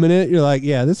effeminate. You're like,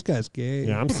 yeah, this guy's gay.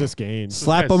 Yeah, I'm cis Gaines.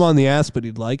 Slap him on the ass, but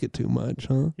he'd like it too much,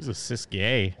 huh? He's a cis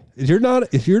gay. If you're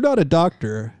not a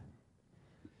doctor,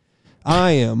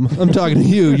 I am. I'm talking to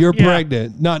you. You're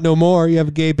pregnant. Not no more. You have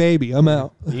a gay baby. I'm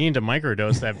out. You need to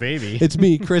microdose that baby. It's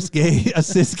me, Chris Gay, a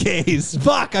cis gays.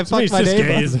 Fuck, I fucked my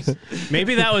name up.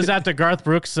 Maybe that was after Garth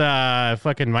Brooks'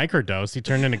 fucking microdose. He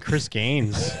turned into Chris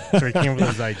Gaines. So he came up with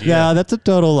his idea. Yeah, that's a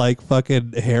total like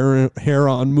fucking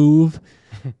hair-on move.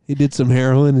 He did some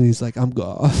heroin and he's like, I'm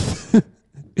goth.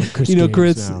 Chris,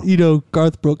 now.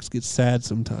 Garth Brooks gets sad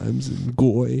sometimes and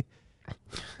goy.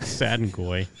 Sad and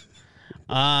goy.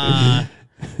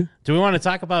 Do we want to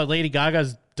talk about Lady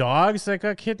Gaga's dogs that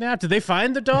got kidnapped? Did they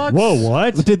find the dogs? Whoa,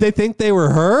 what? Did they think they were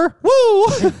her? Woo!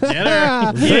 Get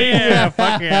her? Yeah,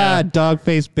 fuck yeah. Dog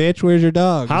face bitch, where's your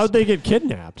dogs? How'd they get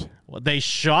kidnapped? Well, they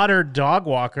shot her dog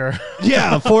walker.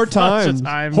 Yeah, 4 times.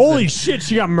 Holy shit,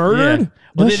 she got murdered? Yeah.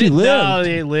 Well, No, she lived. No,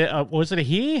 they was it a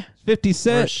he? 50 Or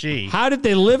Cent. she? How did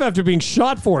they live after being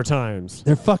shot 4 times?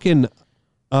 They're fucking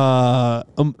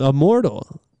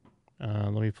immortal.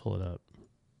 Let me pull it up.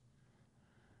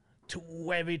 Too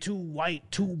heavy, too white,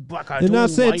 too bucker, And too I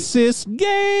said white. cis gains.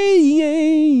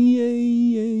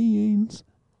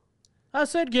 I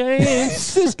said gains.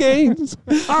 Cis gains.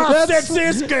 I said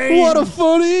cis gains. What a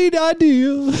funny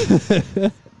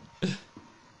idea.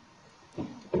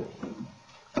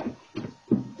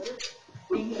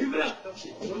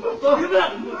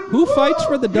 Who fights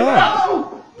for the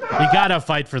dog? You gotta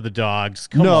fight for the dogs.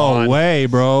 Come No on. way,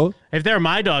 bro. If they're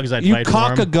my dogs, I'd You fight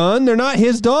cock for a them. gun? They're not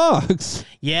his dogs.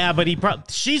 Yeah, but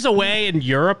she's away in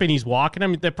Europe and he's walking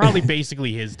them. They're probably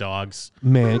basically his dogs.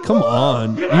 Man, come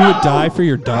on. You would die for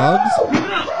your dogs?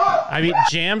 I mean,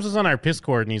 Jams was on our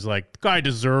Discord and he's like, the guy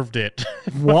deserved it.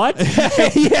 What?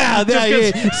 Yeah,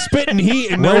 spitting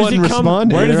heat and no one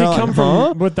responded. Where does They're he like, come huh?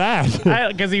 from with that?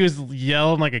 Because he was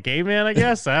yelling like a gay man, I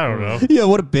guess. I don't know. Yeah,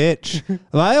 what a bitch.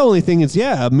 My only thing is,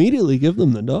 immediately give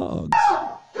them the dogs.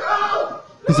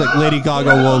 He's like, Lady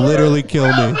Gaga will literally kill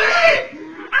me.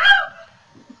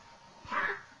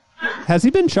 Has he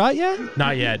been shot yet?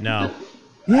 Not yet, no.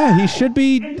 Yeah, he should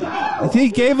be. He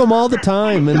gave him all the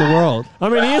time in the world. I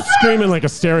mean, he is screaming like a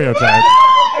stereotype.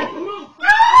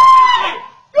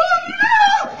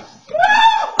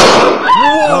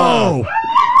 Whoa!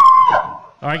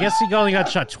 Or I guess he only got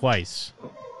shot twice.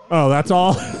 Oh, that's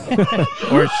all?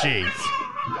 Or she.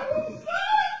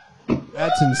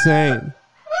 That's insane.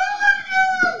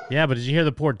 Yeah, but did you hear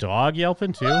the poor dog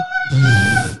yelping too?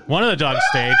 One of the dogs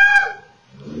stayed.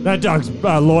 That dog's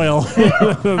loyal.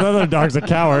 The other dog's a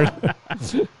coward.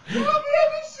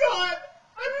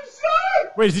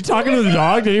 Wait, is he talking to the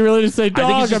dog? Did he really just say, I think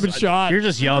dog, he's I've been just- shot? You're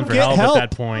just yelling for Get help, help. at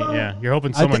that point. Yeah, you're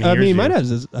hoping someone I hears mean, he you. might have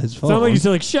his phone. Sound like you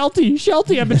said, like,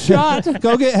 Shelty, I've been shot.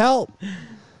 Go get help.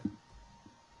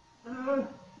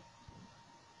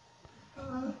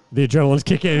 The adrenaline's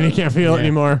kicking and he can't feel it Yeah.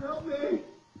 anymore.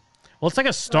 Well, it's like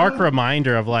a stark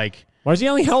reminder of like, why is he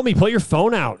yelling, help me, pull your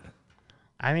phone out?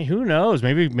 I mean, who knows?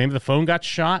 Maybe the phone got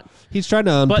shot. He's trying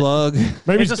to unplug.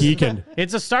 Maybe he's It's a- geeking.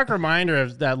 It's a stark reminder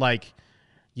of that, like,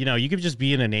 you could just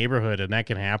be in a neighborhood and that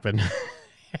can happen.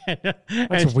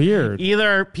 That's weird.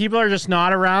 Either people are just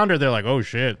not around or they're like, oh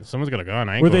shit, someone's got a gun.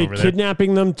 I ain't Were going they over there.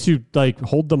 kidnapping them to, like,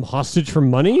 hold them hostage for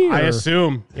money? I or-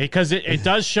 assume because it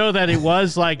does show that it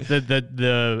was like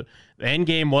the end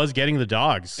game was getting the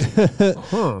dogs.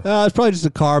 It's probably just a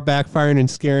car backfiring and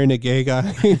scaring a gay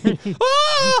guy.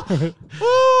 Ah!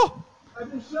 Oh!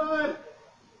 I've been shot.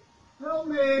 Help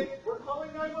me. We're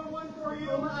calling 911 for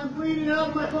you. I'm bleeding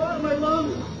out my heart, my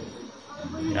lungs.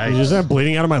 You just have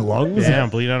bleeding out of my lungs? Yeah, I'm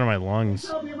bleeding out of my lungs.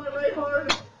 Help me in my right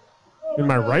heart. In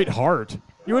my right heart?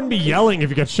 You wouldn't be yelling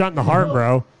if you got shot in the heart,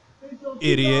 bro.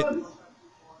 Idiot.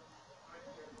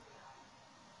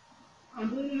 I'm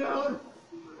bleeding out.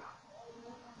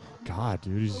 God,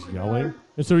 dude, he's yelling.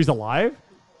 And so he's alive?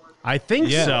 I think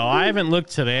Yeah. so. I haven't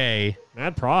looked today.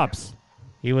 Mad props.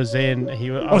 He was in. He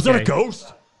was. Oh, is that a okay.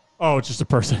 ghost? Oh, it's just a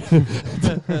person.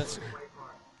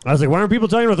 I was like, why aren't people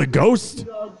talking about the ghost?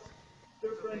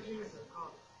 They're Frenchies.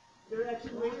 They're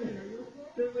actually waiting.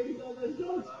 They're waiting on those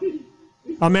dogs.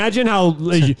 Imagine how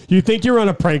you think you're on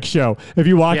a prank show. If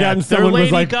you walk Yeah, out and they're someone was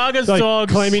Lady like, Gaga's like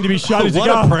dogs. claiming to be shot, he's What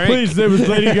like, a oh, prank." please, it was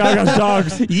Lady Gaga's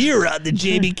dogs. You're on the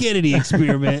Jamie Kennedy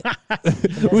experiment.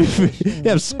 We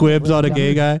have squibs on a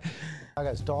gay guy.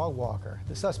 Gaga's dog walker.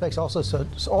 The suspects also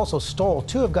stole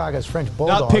 2 of Gaga's French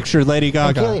bulldogs. Not picture Lady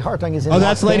Gaga. And Kaylee Hartung is in Oh,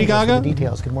 that's Los Lady Angeles Gaga? with the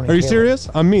details. Good morning, Are you Kaylee. serious?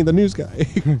 I'm me, the news guy.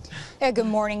 Yeah, good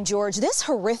morning, George. This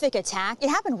horrific attack, it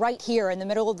happened right here in the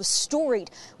middle of the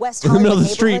storied West In the Hollywood middle of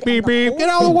the street, neighborhood, beep, and beep, get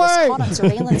out of the whole thing way. was caught on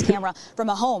surveillance camera from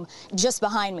a home just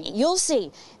behind me. You'll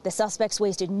see the suspects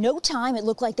wasted no time. It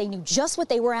looked like they knew just what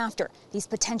they were after, these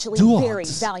potentially Dogs. very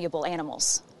valuable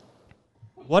animals.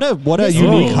 What a This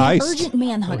unique is an heist. urgent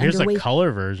manhunt Here's underway a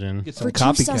color version. for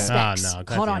 2 suspects Oh, no,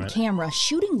 caught on goddammit. camera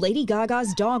shooting Lady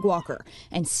Gaga's dog walker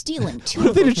and stealing 2 What if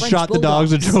of they her just French shot the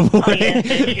dogs and bulldogs. drove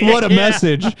away? What a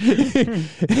message.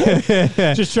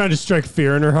 Just trying to strike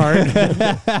fear in her heart.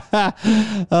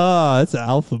 Oh, that's an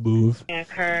alpha move.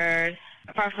 Occurred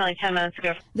approximately 10 minutes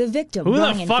ago. The victim, Who the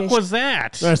Ryan fuck Fisher- was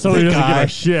that? Somebody doesn't give a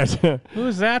shit.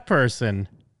 Who's that person?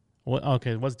 What?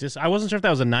 Okay, I wasn't sure if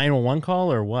that was a 911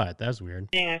 call or what. That's weird.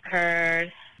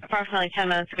 Occurred approximately 10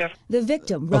 minutes ago. The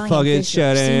victim, A Ryan fucking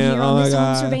Fisher, seen shut-in. here Oh on my this home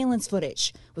God. surveillance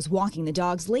footage, was walking the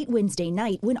dogs late Wednesday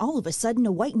night when all of a sudden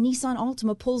a white Nissan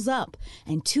Altima pulls up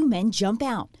and 2 men jump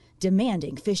out,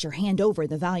 demanding Fisher hand over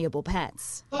the valuable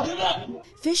pets.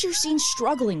 Fisher seen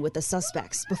struggling with the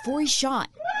suspects before he shot.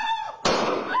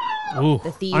 Ooh.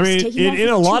 The thieves I mean, taking off in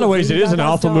a with lot 2 of ways, it Lady is an Gaga's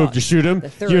alpha move dogs. to shoot him. The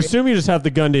third- You assume you just have the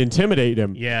gun to intimidate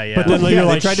him. Yeah, yeah. But then Yeah, you're they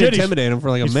like, tried to shit, intimidate him for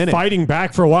like a he's minute. fighting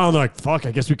back for a while, and they're like, fuck,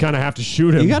 I guess we kind of have to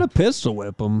shoot him. You got to pistol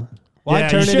whip him. Why Yeah,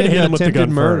 turn you it should into hit him with the attempted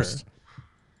gun murder? first.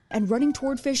 And running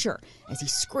toward Fisher as he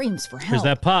screams for help. Here's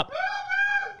that pup.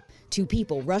 2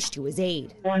 people rush to his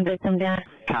aid. One victim down.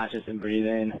 Conscious and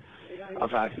breathing.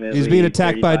 Approximately. He's being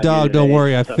attacked by a 35 dog. years Don't of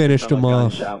worry, I age, finished suffering him from a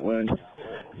off. gunshot wound.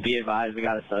 Be advised, we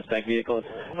got a suspect vehicle.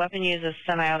 Weapon used a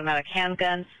semi-automatic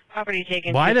handgun. Property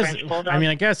taken. Why 2 does French bulldogs. I mean?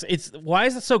 I guess it's why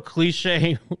is it so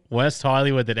cliche West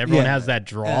Hollywood that everyone Yeah. has that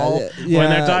drawl when yeah.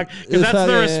 they're talking? It's Because that's the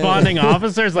fucking- responding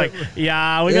officers. Like,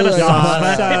 yeah, we got a It's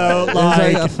suspect. So, It's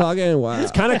like, like a fucking wow.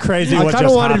 it's kind of crazy I what kind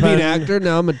just of wanted to be an happened. actor.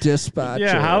 Now I'm a dispatcher.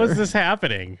 Yeah, how is this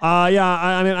happening? Yeah,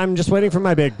 I mean, I'm just waiting for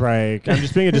my big break. I'm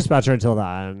just being a dispatcher until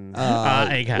then.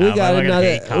 ACAB. We got I'm like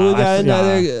an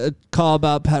another ACOB. call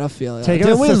about pedophilia. Taking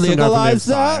Did a we system down from legalize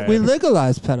the that? inside. We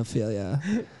legalized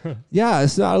pedophilia. Yeah,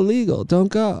 it's not illegal. Don't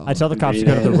go. I tell the cops to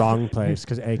go to the wrong place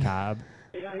because ACAB.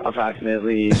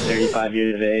 Approximately 35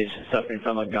 years of age, suffering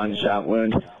from a gunshot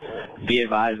wound. Be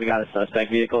advised, we got a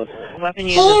suspect vehicle. Weapon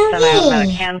used a semi-automatic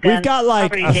handgun. We've got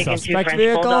like Property a taken 2 suspect French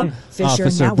vehicle. bulldogs. Fisher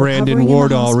Officer now Brandon recovering in the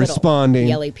Wardall hospital. responding.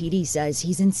 The LAPD says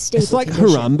he's in stable It's like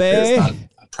condition. There's Harambe.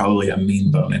 probably a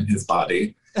mean bone in his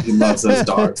body. He loves those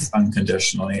dogs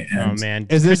unconditionally. And Oh man,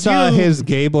 Is this Could you- his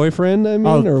gay boyfriend? I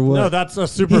mean, or what? No, that's a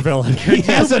supervillain. he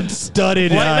has a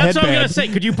studded What? That's what I'm gonna headband. say.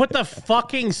 Could you put the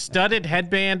fucking studded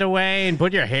headband away and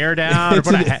put your hair down, or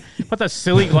It's put the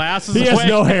silly glasses He away? has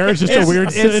no hair. It's just a weird.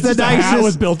 It's just a hat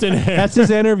with built-in hair. That's his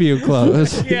interview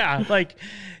clothes. Yeah, like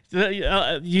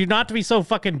you not to be so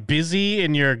fucking busy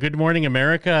in your Good Morning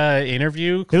America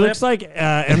interview. He Clip. looks like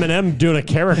Eminem doing a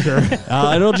character.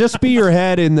 It'll just be your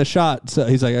head in the shot. So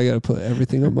he's like, I gotta put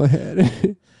everything on my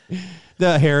head.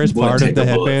 The hair is Would part take of the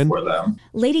a bullet headband. for them.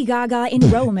 Lady Gaga in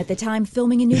Rome at the time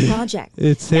filming a new project.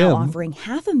 It's now him. offering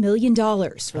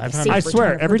 $500,000 for the safe I swear,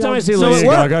 return of every her time I dog. see So Lady it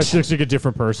worked. Gaga, she looks like a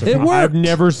different person. It I've worked.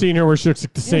 never seen her where she looks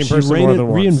like the same she person more than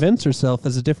once. reinvents herself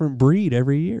as a different breed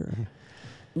every year.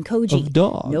 Koji, of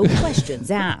dog. no questions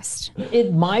asked.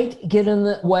 It might get in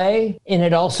the way, and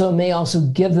it also may also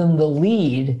give them the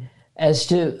lead as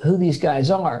to who these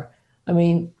guys are. I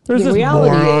mean, There's the this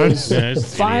reality moron. is Yeah, the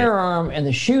it's firearm and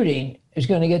the shooting is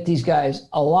going to get these guys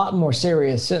a lot more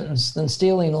serious sentence than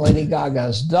stealing Lady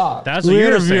Gaga's dog. That's what We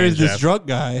you're saying, interviewed this Jeff. drunk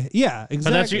guy. Yeah, exactly. But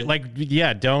that's you, like,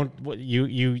 yeah. Don't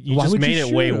you Why just would you made it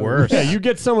shoot way him? worse. Yeah, you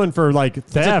get someone for like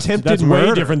theft. attempted That's way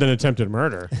murder. different than attempted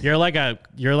murder. You're like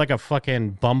a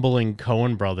fucking bumbling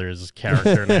Coen Brothers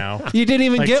character now. You didn't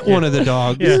even Like, get yeah. one of the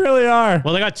dogs. You really are.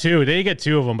 Well, they got 2. They did get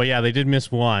 2 of them, but yeah, they did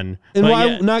miss one. And But why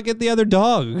yeah, not get the other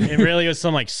dog? it really was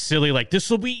some like silly, like, this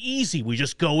will be easy. We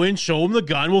just go in, show them the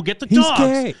gun, we'll get the He's dogs.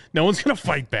 gay. No one's gonna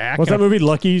fight back. What's that movie?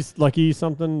 Lucky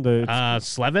something. The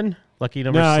Slevin? Lucky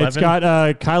number no, 7? it's got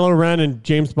Kylo Ren and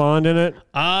James Bond in it.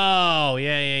 Oh,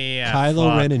 yeah. Kylo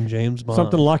Fuck. Ren and James Bond.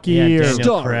 Something Lucky Yeah, or Daniel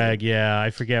Star. Craig. Yeah, I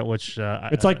forget which.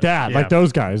 it's like that, yeah. like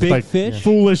those guys, Big like Fish?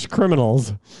 foolish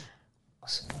criminals.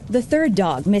 The third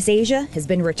dog, Miss Asia, has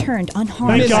been returned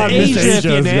unharmed. Thank God, Miss Miss Asia, if Asia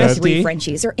you're is good. nasty. Three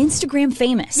Frenchies are Instagram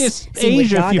famous. Miss Seen with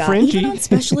Asia, if you Gaga, Frenchie. even on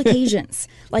special occasions,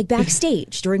 like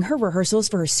backstage during her rehearsals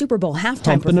for her Super Bowl halftime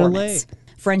Humping her performance.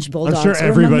 French I'm bulldogs sure are among the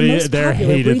everybody most there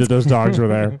popular hated breeds that those dogs were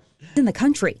there. in the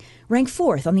country, rank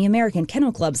 4th on the American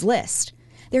Kennel Club's list.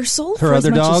 They're sold Her for as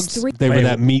other much dogs, as $3. they were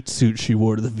that meat suit she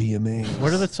wore to the VMAs.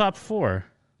 What are the top 4?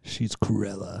 She's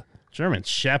Cruella. German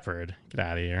Shepherd. Get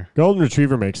out of here. Golden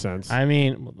Retriever makes sense. I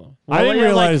mean, I didn't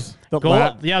realize Like,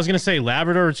 I was gonna say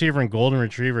Labrador Retriever and Golden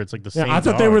Retriever. It's like the same. I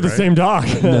thought they were the same dog.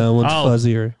 No, one's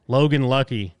fuzzier. Logan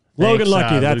Lucky. Logan Thanks,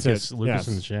 Lucky. That's Lucas, it. Lucas Yes.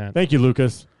 in the chat. Thank you,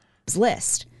 Lucas.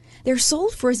 List. They're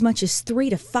sold for as much as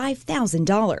 $3,000 to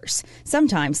 $5,000,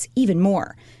 sometimes even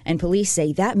more. And police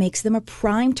say that makes them a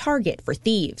prime target for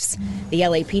thieves. The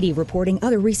LAPD reporting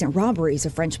other recent robberies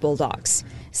of French bulldogs.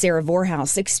 Sarah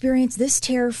Vorhaus experienced this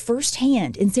terror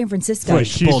firsthand in San Francisco. Wait,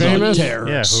 she's famous?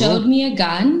 Yeah, Showed me a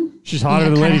gun. She's hotter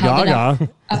than Lady Kinda held it Gaga.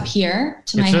 Up here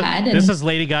to my head. This and is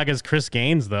Lady Gaga's Chris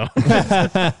Gaines, though.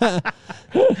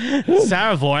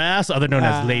 Sarah Vorhaus, other known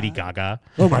as Lady Gaga.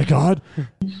 Oh my God!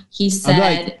 he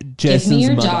said, "Give me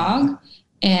your dog."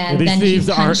 And These then he thieves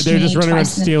punched they're just me running around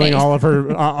twice in the stealing face. all of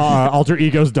her alter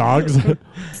ego's dogs.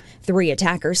 3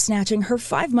 attackers snatching her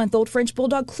 5-month-old French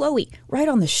bulldog Chloe right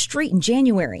on the street in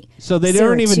January. So they Sarah,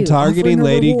 aren't even too, targeting offering a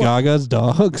Lady reward. Gaga's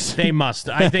dogs. They must.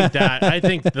 I think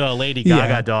the Lady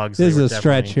Gaga dogs. This is they were a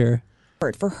stretch definitely-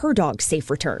 here. For her dog's safe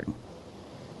return.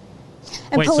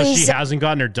 And Wait, so police- she hasn't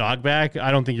gotten her dog back?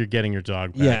 I don't think you're getting your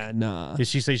dog back. Yeah, nah. Did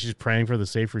she say she's praying for the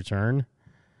safe return?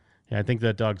 Yeah, I think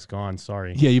that dog's gone.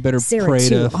 Sorry. Yeah, you better Sarah, pray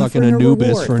too, to fucking offering a Anubis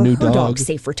reward for a new her dog. dog's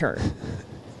safe return.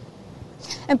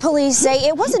 And police say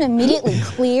it wasn't immediately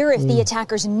clear if the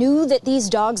attackers knew that these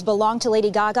dogs belonged to Lady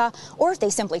Gaga or if they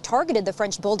simply targeted the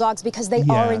French bulldogs because they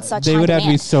are in such they high would have to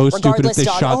be demand. so stupid if Regardless, they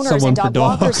dog shot owners someone and for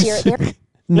dog walkers dogs. here, they're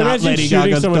Not Imagine Lady shooting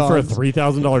Gaga's someone dogs. for a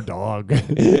 $3,000 dog.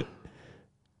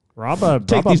 rob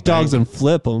Take a these dogs bank. and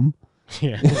flip them.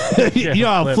 Yeah. You know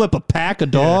how to flip a pack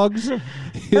of dogs? They're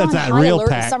That's on that high real alert,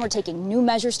 and pack. some are taking new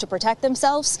measures to protect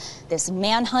themselves. This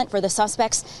manhunt for the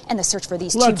suspects and the search for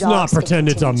these Let's two not dogs. pretend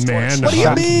it's a manhunt. What do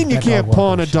you mean you can't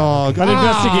pawn a dog? An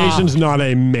investigation's not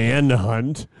a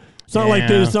manhunt. It's not like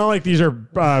Yeah. it's not like these are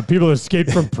people who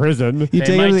escaped from prison. You They take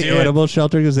them might to the do it. animal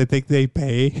shelter because they think they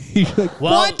pay. You're like,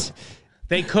 Well, what?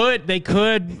 They could,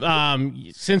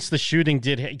 since the shooting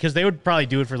did, because they would probably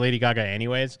do it for Lady Gaga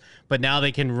anyways. But now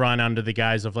they can run under the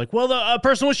guise of like, well, the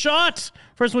person was shot.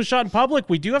 Person was shot in public.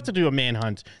 We do have to do a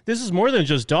manhunt. This is more than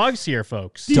just dogs here,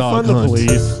 folks. Dog the hunt.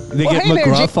 police. They Well, get hey there,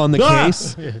 McGruff on the Ah!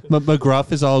 case.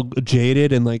 McGruff is all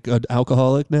jaded and like an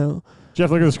alcoholic now.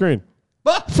 Jeff, look at the screen.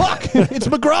 Ah, fuck! It's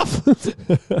McGruff.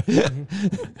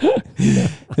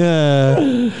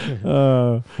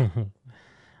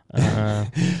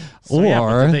 So yeah, but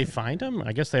Or- did they find him?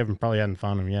 I guess they probably hadn't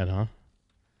found him yet, huh?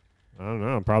 I don't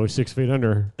know. Probably 6 feet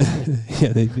under. Yeah,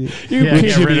 they do. Yeah,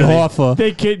 get rid of Hoffa.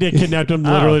 They kidnapped him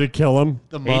literally to kill him.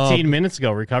 18 minutes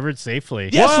ago, recovered safely.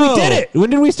 Yes, we did it. When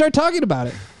did we start talking about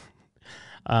it?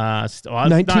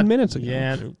 19 minutes ago.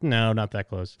 Yeah, no, not that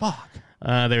close. Fuck.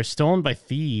 They were stolen by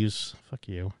thieves. Fuck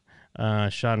you.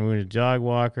 Shot and wounded dog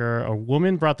walker. A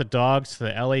woman brought the dogs to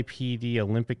the LAPD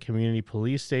Olympic Community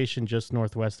Police Station just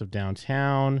northwest of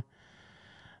downtown.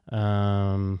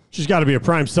 She's got to be a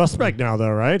prime suspect now,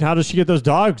 though, right? How does she get those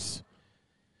dogs?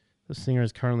 The singer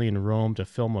is currently in Rome to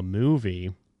film a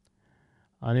movie.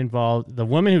 Uninvolved. The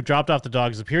woman who dropped off the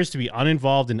dogs appears to be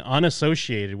uninvolved and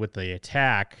unassociated with the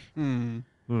attack. It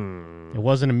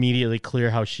wasn't immediately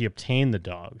clear how she obtained the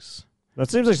dogs. That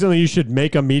seems like something you should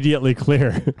make immediately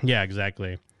clear. Yeah,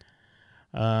 exactly.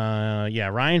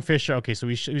 Ryan Fisher. Okay, so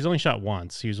he was only shot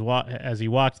once. He was as he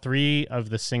walked 3 of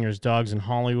the singer's dogs in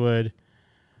Hollywood.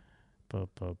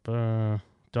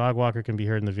 Dog walker can be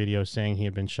heard in the video saying he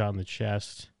had been shot in the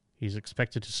chest. He's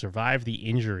expected to survive the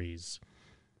injuries.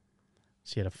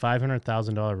 So he had a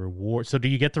 $500,000 reward. So do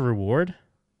you get the reward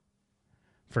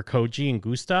for Koji and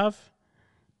Gustav?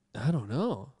 I don't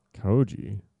know.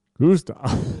 Koji. Gustav.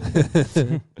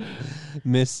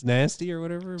 Miss Nasty or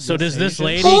whatever. So Miss does this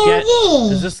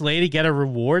Asian? lady get a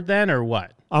reward then, or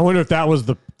what? I wonder if that was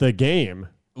the game.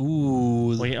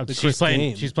 Ooh, she's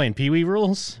playing Pee Wee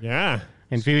rules. Yeah,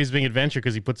 and Pee Wee's Big Adventure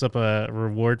because he puts up a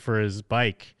reward for his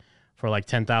bike for like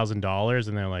 $10,000,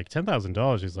 and they're like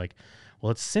 $10,000. He's like,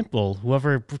 well, it's simple.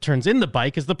 Whoever turns in the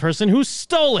bike is the person who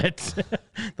stole it.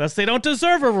 Thus, they don't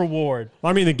deserve a reward.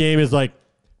 I mean, the game is like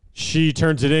she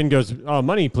turns it in, goes, "Oh,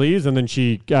 money, please," and then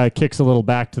she kicks a little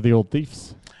back to the old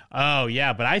thieves. Oh,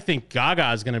 yeah, but I think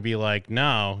Gaga is going to be like,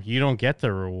 no, you don't get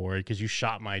the reward because you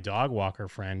shot my dog walker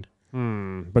friend.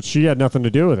 But she had nothing to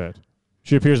do with it.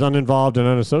 She appears uninvolved and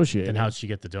unassociated. Then how'd she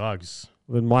get the dogs?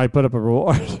 Then why put up a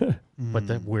reward? But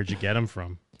where'd you get them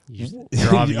from? Are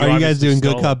you guys doing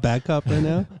good cop, bad cop right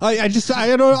now? I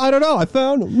don't know. I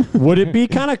found him. Would it be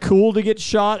kind of cool to get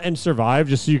shot and survive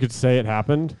just so you could say it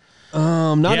happened?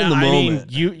 Not in the moment.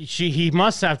 He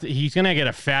must have to. He's gonna get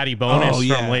a fatty bonus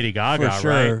from Lady Gaga, for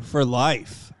sure, right? for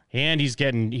life. And he's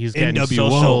getting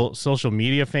NWO. social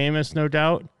media famous, no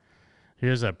doubt.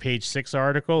 Here's a Page 6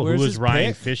 article. Where's Who is his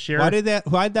Ryan pick? Fisher?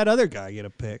 Why'd that other guy get a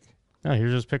pick? Oh,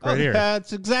 here's his pick right here.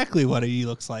 That's exactly what he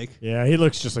looks like. Yeah, he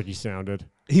looks just like he sounded.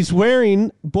 He's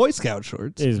wearing Boy Scout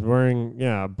shorts. He's wearing,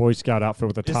 a Boy Scout outfit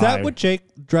with a tie. Is that what Jake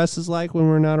dresses like when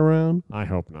we're not around? I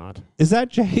hope not. Is that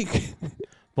Jake?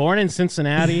 Born in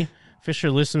Cincinnati, Fisher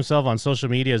lists himself on social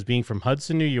media as being from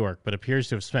Hudson, New York, but appears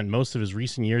to have spent most of his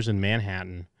recent years in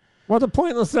Manhattan. What a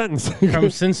pointless sentence.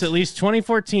 Since at least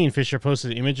 2014, Fisher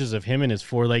posted images of him and his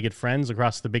four-legged friends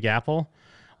across the Big Apple,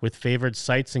 with favored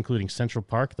sites including Central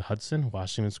Park, the Hudson,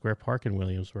 Washington Square Park, and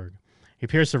Williamsburg. He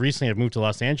appears to recently have moved to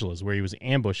Los Angeles, where he was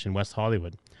ambushed in West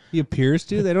Hollywood. He appears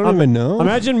to? They don't even know?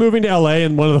 Imagine moving to L.A.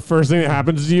 and one of the first things that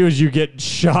happens to you is you get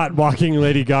shot walking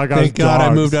Lady Gaga's Thank God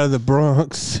dogs. I moved out of the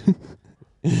Bronx.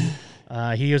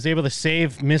 He was able to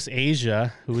save Miss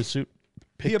Asia, who was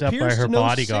picked up by her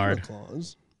bodyguard.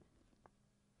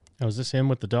 Oh, is this him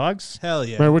with the dogs? Hell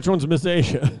yeah. Wait, which one's Miss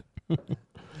Asia?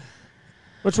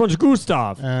 Which one's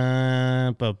Gustav?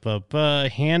 Handle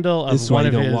of This is why one you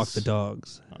of don't his. walk the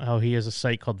dogs. Oh, he has a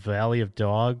site called Valley of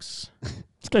Dogs.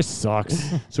 This guy sucks.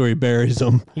 That's where he buries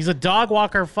them. He's a dog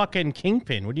walker fucking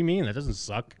kingpin. What do you mean? That doesn't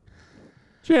suck.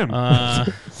 Jim,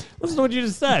 listen to what you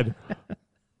just said.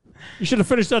 You should have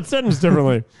finished that sentence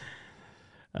differently.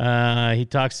 He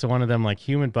talks to one of them like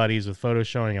human buddies, with photos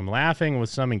showing him laughing with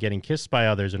some and getting kissed by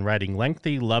others, and writing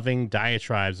lengthy, loving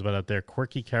diatribes about their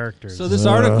quirky characters. So this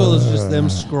article is just them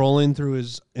scrolling through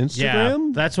his Instagram? Yeah,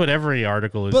 that's what every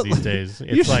article is But these days.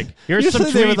 It's like, here's usually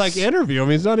some they tweets. would like interview him.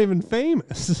 He's not even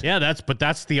famous. Yeah,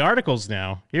 that's the articles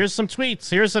now. Here's some tweets.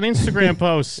 Here's an Instagram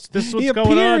post. This is what's He going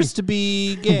on. appears to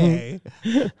be gay.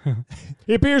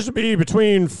 He appears to be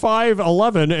between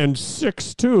 5'11" and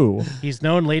 6'2". He's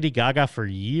known Lady Gaga for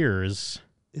years.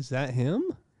 Is that him?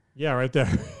 Yeah, right there.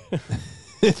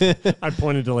 I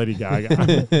pointed to Lady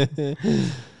Gaga.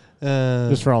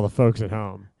 Just for all the folks at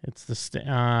home. It's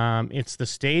the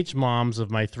stage moms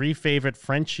of my three favorite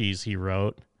Frenchies, he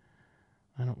wrote.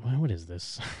 What is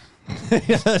this?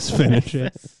 Yeah, let's finish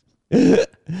it. This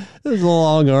is a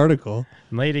long article.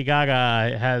 Lady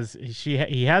Gaga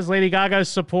he has Lady Gaga's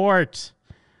support.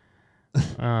 So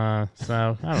I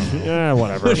don't know. Yeah,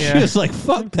 whatever. She was like,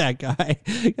 "Fuck that guy.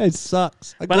 That guy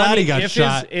sucks." I'm glad he got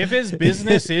shot. If his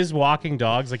business is walking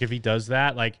dogs, like if he does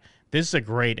that, like this is a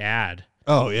great ad.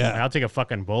 Oh yeah, I'll take a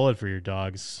fucking bullet for your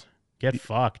dogs. Get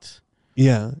fucked.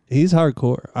 Yeah, he's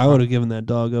hardcore. I would have given that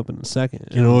dog up in a second.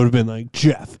 And it would have been like,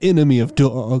 Jeff, enemy of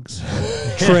dogs,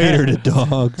 traitor to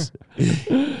dogs.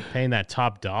 Paying that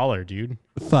top dollar, dude.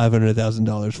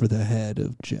 $500,000 for the head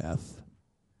of Jeff.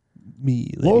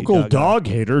 Me, Lady Local Gaga. dog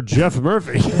hater Jeff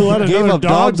Murphy. Let Gave another up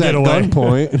dog dogs get at away.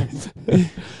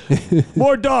 gunpoint.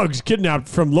 More dogs kidnapped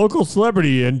from local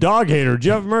celebrity and dog hater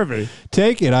Jeff Murphy.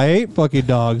 Take it. I hate fucking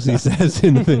dogs, he says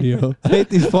in the video. I hate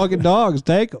these fucking dogs.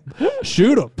 Take them.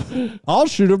 Shoot them. I'll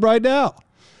shoot them right now.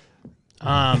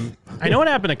 I know what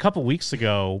happened a couple weeks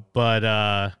ago,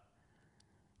 but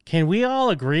can we all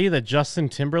agree that Justin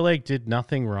Timberlake did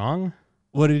nothing wrong?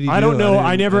 What did he do? I don't know.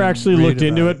 I never actually read looked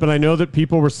into about it, but I know that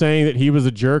people were saying that he was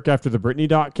a jerk after the Britney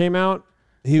doc came out.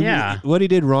 What he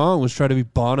did wrong was try to be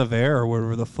Bon Iver or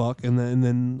whatever the fuck, and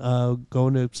then go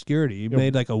into obscurity. He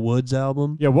made like a Woods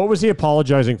album. Yeah, what was he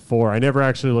apologizing for? I never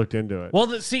actually looked into it. Well,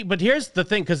 but here's the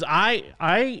thing, because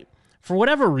I, for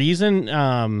whatever reason,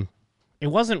 it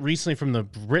wasn't recently from the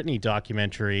Britney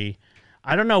documentary.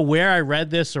 I don't know where I read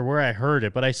this or where I heard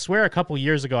it, but I swear a couple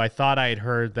years ago I thought I had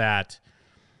heard that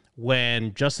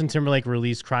when Justin Timberlake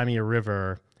released Cry Me a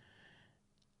River,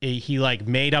 he like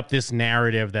made up this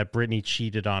narrative that Britney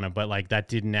cheated on him, but like that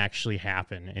didn't actually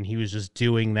happen, and he was just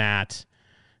doing that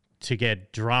to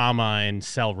get drama and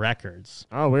sell records.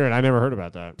 Oh, weird! I never heard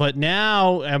about that. But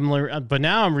now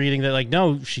I'm reading that like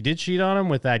no, she did cheat on him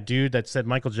with that dude that said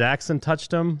Michael Jackson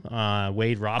touched him,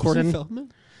 Wade Robson. Corey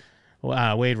Feldman?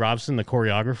 Wade Robson, the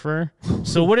choreographer.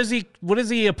 So what is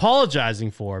he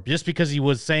apologizing for? Just because he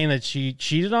was saying that she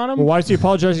cheated on him? Well, why is he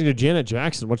apologizing to Janet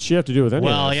Jackson? What's she have to do with any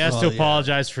of Well, this? he has to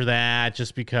apologize for that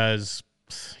just because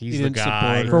he's the didn't support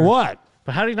guy. her. For what?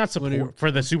 But how did he not support for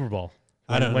the Super Bowl?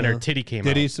 I don't when know. her titty came out.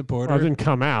 Did he support Well, her? it didn't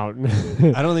come out.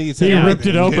 I don't think he said He anything. ripped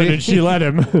it open and she let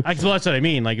him. Well, that's what I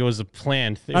mean. Like it was a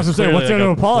planned thing. That's what I'm saying. What's there to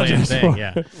apologize for?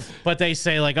 Yeah. But they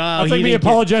say like, oh, That's he like me didn't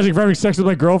apologizing for having sex with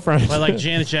my girlfriend. But like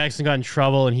Janet Jackson got in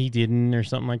trouble and he didn't, or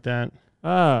something like that.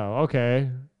 Oh, okay.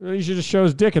 Well, you should just show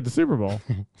his dick at the Super Bowl.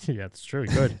 Yeah, that's true. He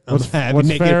could. I'm happy what's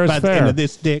naked fair is by the fair. end of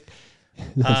this dick.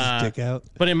 Let's stick out.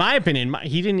 But in my opinion,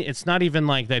 he didn't. It's not even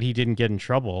like that he didn't get in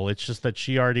trouble. It's just that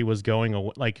she already was going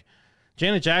away. Like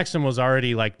Janet Jackson was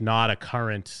already like not a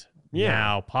current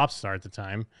now pop star at the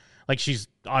time. like she's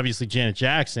obviously Janet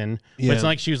Jackson, but Yeah. it's not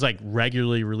like she was like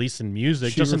regularly releasing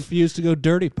music. She refused to go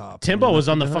dirty pop. Timbo was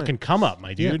on the Behind. fucking come up,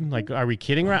 my dude. Like, are we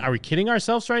kidding? Are we kidding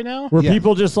ourselves right now? Were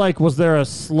people just like, was there a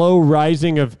slow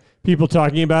rising of people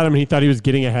talking about him and he thought he was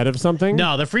getting ahead of something?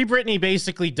 No, the Free Britney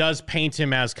basically does paint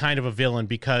him as kind of a villain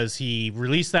because he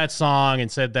released that song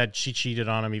and said that she cheated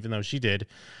on him, even though she did.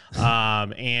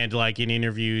 And like in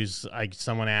interviews, like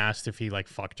someone asked if he like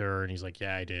fucked her, and he's like,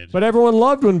 "Yeah, I did." But everyone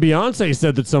loved when Beyonce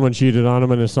said that someone cheated on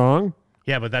him in a song.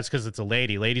 Yeah, but that's because it's a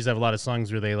lady. Ladies have a lot of songs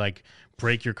where they like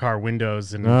break your car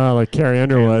windows and Like Carrie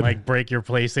Underwood. and, like break your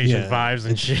PlayStation 5s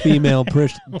and shit. Female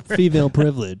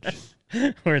privilege.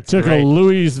 Where it's Took great. a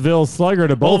Louisville slugger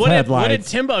to both what did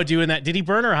headlights. Timbo do in that? Did he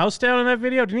burn her house down in that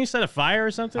video? Didn't he set a fire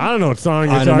or something? I don't know what song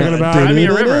I you're don't talking know. about. Cry Me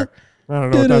a River. I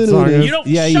don't know what that song is. You don't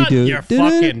Yeah, you shut do. your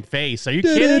fucking face. Are you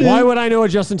kidding? Why would I know a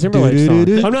Justin Timberlake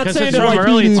song? I'm not 'Cause saying it's that from like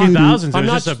early 2000s. It I'm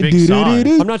was not just a big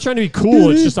song. I'm not trying to be cool.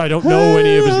 It's just I don't know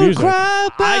any of his music.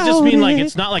 I just mean like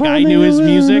it's not like I knew his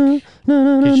music.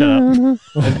 Can you shut up?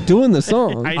 I'm doing the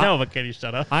song. I know, but can you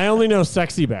shut up? I only know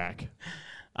Sexy Back.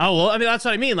 Oh, well, I mean, that's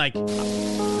what I mean. Like,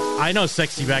 I know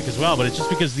Sexy Back as well, but it's just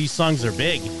because these songs are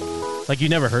big. Like, you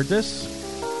never heard this?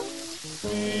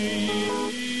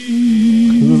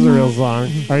 This is a real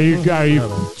song. Are you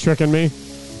tricking me?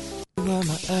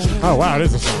 Oh wow, it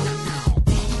is a song.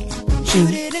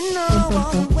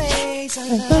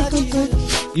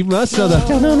 You must know that.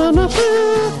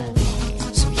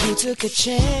 You took a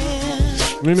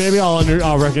chance. I mean, maybe I'll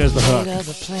recognize the hook.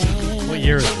 What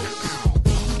year is it?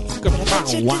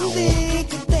 Wow.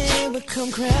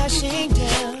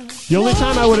 The only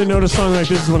time I would have noticed a song like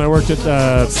this is when I worked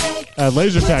at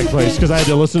Laser Tag Place because I had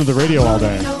to listen to the radio all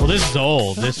day. Well, this is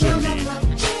old. This would be.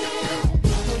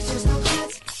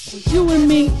 You and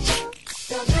me.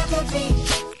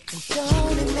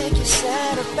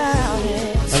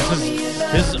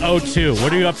 This is 02.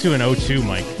 What are you up to in 02,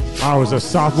 Mike? I was a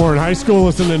sophomore in high school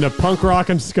listening to punk rock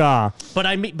and ska. But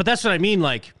that's what I mean.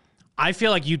 Like, I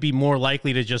feel like you'd be more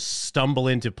likely to just stumble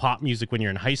into pop music when you're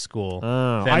in high school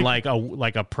than like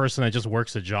a person that just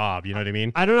works a job. You know what I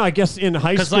mean? I don't know. I guess in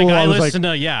high school, like I was listened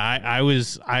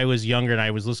to I was younger and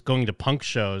I was going to punk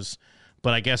shows,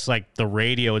 but I guess like the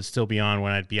radio would still be on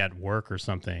when I'd be at work or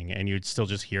something, and you'd still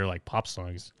just hear like pop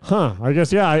songs. Huh. I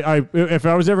guess, yeah. I if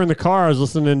I was ever in the car, I was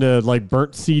listening to like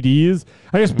burnt CDs.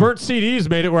 I guess burnt CDs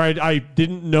made it where I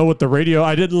didn't know what the radio,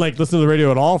 I didn't like listen to the radio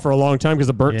at all for a long time because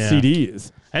of burnt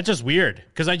CDs. That's just weird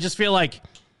because I just feel like,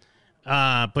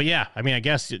 but yeah, I mean, I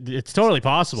guess it's totally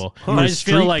possible. But I just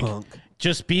feel like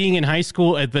just being in high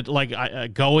school, but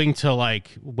like going to like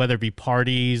whether it be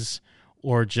parties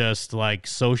or just like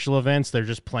social events, they're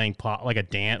just playing pop, like a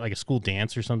dance, like a school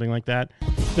dance or something like that.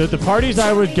 The parties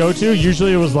I would go to,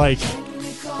 usually it was like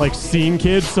scene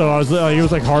kids, so I was like, it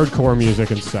was like hardcore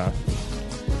music and stuff.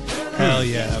 Hell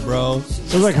yeah, bro.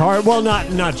 It was like hard, well,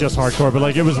 not just hardcore, but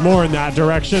like it was more in that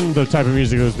direction, the type of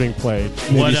music that was being played.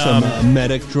 Maybe some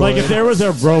medic droid. Like if there was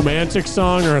a romantic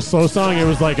song or a slow song, it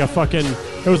was like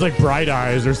it was like Bright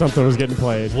Eyes or something was getting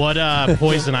played. What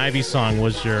Poison Ivy song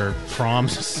was your prom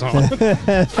song?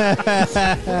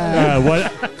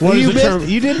 What is the term?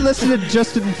 You didn't listen to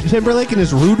Justin Timberlake in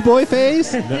his rude boy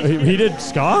phase? No, he did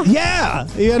ska? Yeah,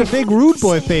 he had a big rude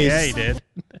boy face. Yeah, he did.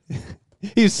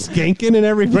 He's skanking in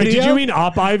every video. Wait, did you mean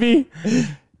Op Ivy?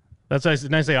 That's what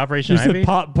did I say Operation You Ivy?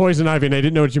 said Poison Ivy, and I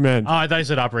didn't know what you meant. Oh, I thought you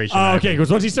said Operation Oh, Ivy. okay.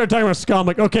 Because once he started talking about ska, I'm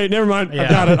like, okay, never mind.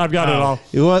 Yeah. I've got it all.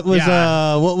 What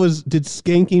was did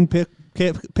Skanking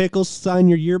Pickles sign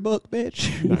your yearbook,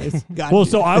 bitch? Nice. Got Well, you.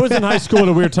 so I was in high school at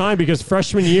a weird time because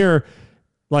freshman year,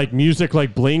 like music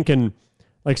like Blink and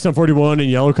like Sum 41 and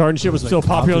Yellow Card and shit was still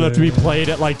popular enough to be played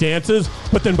at like dances.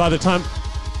 But then by the time,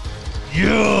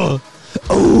 okay,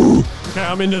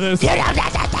 I'm into this.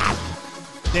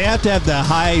 They have to have the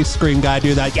high screen guy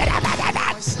do that.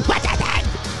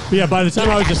 Yeah, by the time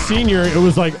I was a senior, it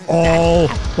was like all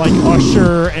like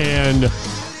Usher and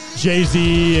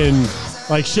Jay-Z and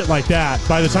like shit like that.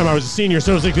 By the time I was a senior,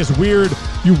 so it was like this weird,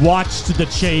 you watched the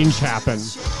change happen.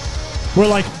 Where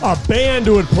like a band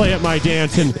would play at my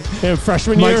dance in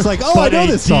freshman year. Mike's like, oh, but I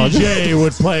know this song. DJ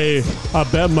would play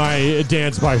my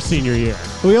dance by senior year.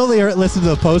 We only listened to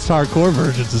the post-hardcore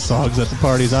versions of songs at the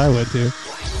parties I went to.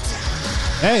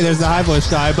 Hey, there's the high voice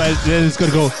guy, but then it's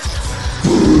going to go.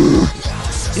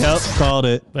 Yep, called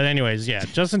it. But anyways, yeah,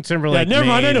 Justin Timberlake. Yeah, never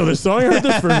mind. I know this song. I heard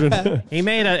this version. He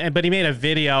made a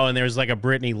video, and there was like a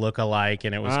Britney lookalike,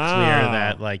 and it was clear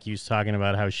that like he was talking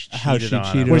about how she cheated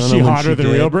on him. Was she hotter than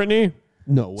real Britney?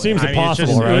 No way. Seems I mean, impossible,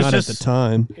 it's just- right? it was Not just- at the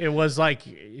time. It was like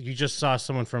you just saw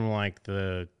someone from like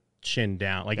the chin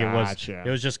down. Like Gotcha. it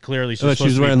was just clearly But supposed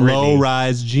she's to be wearing Britney.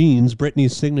 low-rise jeans.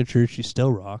 Britney's signature. She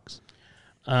still rocks.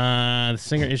 The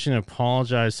singer issued an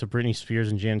apologize to Britney Spears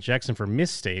and Janet Jackson for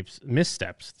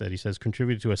missteps that he says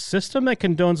contributed to a system that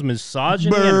condones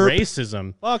misogyny Burp. and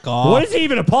racism. Fuck off. What is he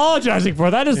even apologizing for?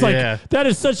 That is that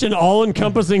is such an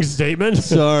all-encompassing statement.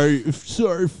 Sorry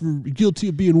for guilty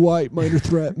of being white. Minor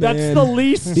threat, man. That's the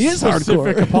least He is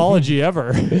specific hardcore. apology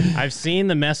ever. I've seen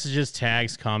the messages,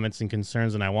 tags, comments, and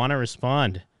concerns, and I want to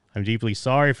respond. I'm deeply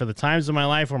sorry for the times in my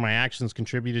life where my actions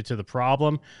contributed to the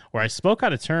problem, where I spoke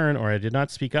out of turn, or I did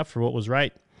not speak up for what was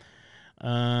right.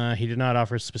 He did not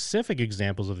offer specific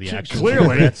examples of the actions, Clearly.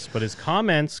 regrets, but his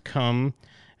comments come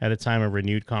at a time of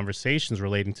renewed conversations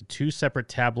relating to two separate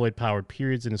tabloid-powered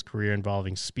periods in his career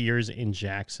involving Spears and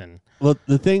Jackson. Well,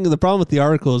 the problem with the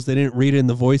article is they didn't read it in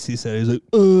the voice he said. He's like,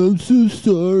 "Oh, I'm so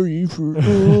sorry for."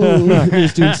 Oh.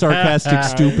 He's doing sarcastic,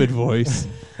 stupid voice.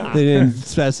 They didn't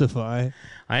specify.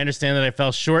 I understand that I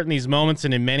fell short in these moments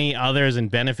and in many others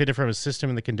and benefited from a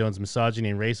system that condones misogyny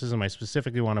and racism. I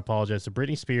specifically want to apologize to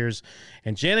Britney Spears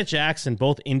and Janet Jackson,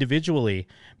 both individually,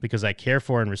 because I care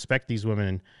for and respect these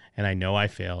women, and I know I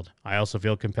failed. I also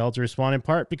feel compelled to respond in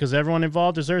part because everyone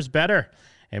involved deserves better,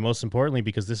 and most importantly,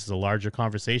 because this is a larger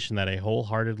conversation that I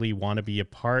wholeheartedly want to be a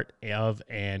part of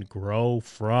and grow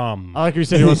from. I like you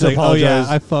said he wants to apologize. Oh,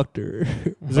 yeah, I fucked her.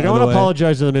 He's like, I want to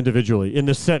apologize to them individually in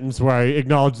the sentence where I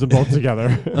acknowledge them both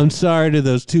together. I'm sorry to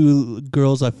those two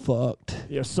girls I fucked.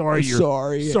 Yeah, sorry.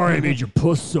 Sorry I made your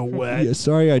puss so wet. Yeah,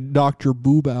 sorry I knocked your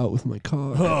boob out with my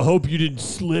cock. I hope you didn't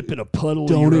slip in a puddle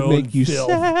Don't of your it own make you filth.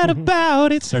 sad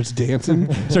about it? Starts dancing.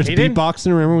 Starts He didn't- beatboxing.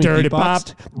 Remember when Dirty he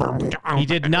beatboxed? He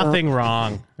did nothing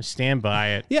wrong. I stand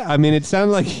by it. Yeah, I mean, it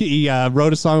sounded like he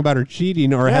wrote a song about her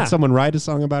cheating or Yeah. had someone write a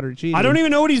song about her cheating. I don't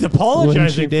even know what he's When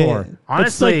apologizing she did. for. Honestly-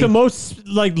 it's like the most,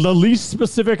 like the least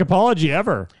specific apology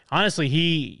ever. Honestly,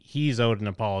 he's owed an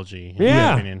apology, in Yeah.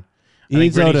 my opinion. I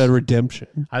He's think owed Britney- a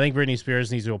redemption. I think Britney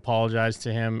Spears needs to apologize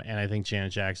to him, and I think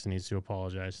Janet Jackson needs to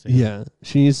apologize to him. Yeah,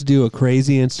 she needs to do a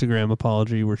crazy Instagram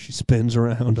apology where she spins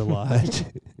around a lot.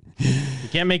 You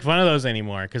can't make fun of those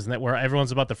anymore because where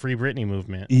everyone's about the Free Britney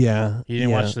movement. Yeah, You didn't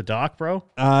yeah. watch the doc, bro?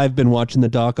 I've been watching the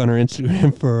doc on her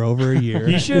Instagram for over a year.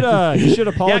 He should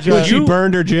apologize. When she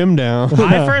burned her gym down.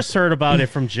 I first heard about it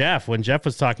from Jeff when Jeff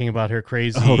was talking about her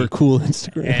crazy, her cool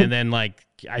Instagram. and then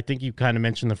I think you kind of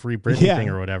mentioned the Free Britney Yeah. thing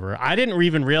or whatever. I didn't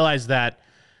even realize that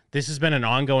this has been an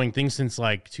ongoing thing since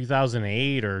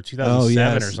 2008 or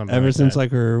 2007 or something. Ever like since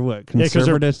that. her Yeah, 'cause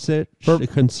her-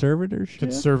 conservatorship.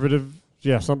 Conservative,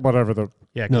 yeah, something, whatever the.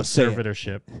 Yeah, No, say it.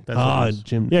 conservatorship. That's what it is.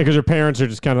 Jim. Yeah, because her parents are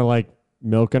just kind of like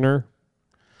milking her.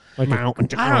 Like I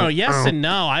don't know. Yes and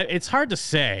no. It's hard to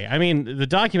say. I mean, the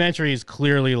documentary is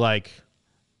clearly like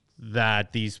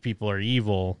that these people are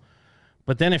evil,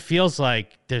 but then it feels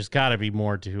like there's got to be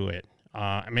more to it.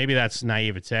 Maybe that's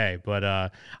naivete, but I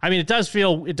mean, it does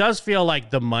feel like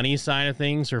the money side of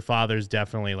things. Her father's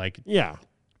definitely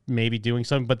maybe doing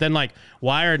something, but then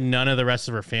why are none of the rest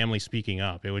of her family speaking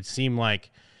up? It would seem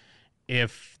like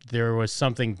if there was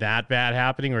something that bad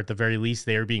happening, or at the very least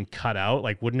they were being cut out,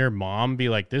 wouldn't her mom be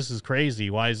like, "This is crazy.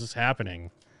 Why is this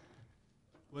happening?"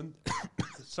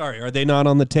 Sorry, are they not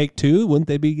on the take too? Wouldn't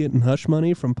they be getting hush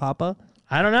money from Papa?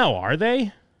 I don't know. Are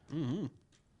they?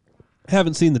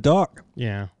 Haven't seen the doc.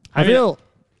 Yeah. I feel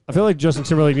like Justin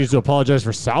Timberlake needs to apologize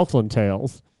for Southland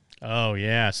Tales. Oh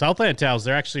yeah, Southland Tales.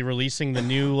 They're actually releasing the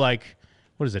new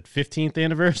what is it, 15th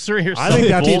anniversary or I something? think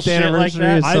that's bullshit like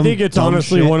that. I think it's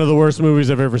honestly one of the worst movies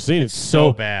I've ever seen. It's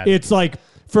So bad. It's like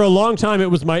for a long time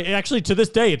it was actually to this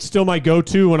day it's still my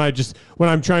go-to when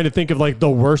I'm trying to think of the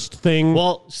worst thing.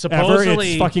 Well, ever, supposedly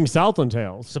it's fucking Southland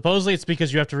Tales. Supposedly it's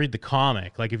because you have to read the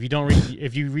comic. If you don't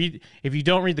read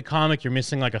the comic, you're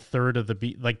missing a third of the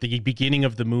beginning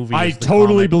of the movie. I is the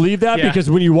totally comic. believe that Yeah. because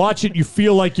when you watch it, you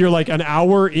feel like you're an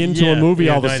hour into a movie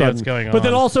all of a no idea sudden. what's going But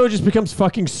then on. also it just becomes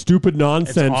fucking stupid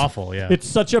nonsense. It's awful, yeah. It's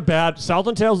such a bad.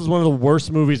 Southland Tales is one of the worst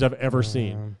movies I've ever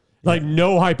seen.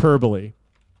 No hyperbole.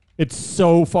 It's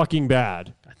so fucking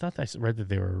bad. I thought I read that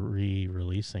they were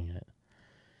re-releasing it.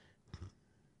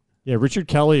 Yeah, Richard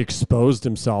Kelly exposed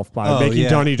himself by making yeah.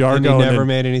 Donnie Darko. And he never then-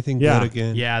 made anything good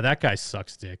again. Yeah, that guy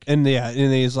sucks dick. And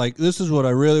he's like, this is what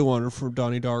I really wanted for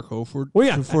Donnie Darko for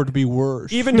it to be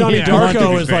worse. Even Donnie Yeah, I want it to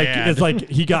Darko be is bad. like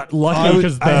he got lucky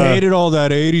because I hated all that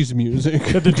 80s music.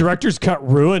 the director's cut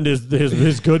ruined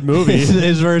his good movie.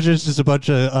 his version is just a bunch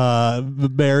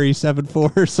of Barry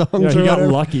 7/4 songs. Yeah, he or got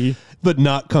whatever, lucky. but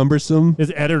not cumbersome.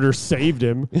 His editor saved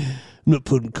him. I'm not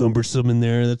putting cumbersome in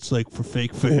there. That's for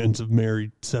fake fans of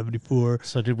Mary 74.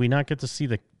 So did we not get to see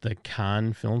the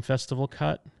Cannes Film Festival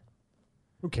cut?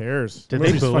 Who cares? Did The they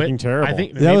movie's boo fucking it? terrible. I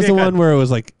think That was the maybe it one where it was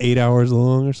like 8 hours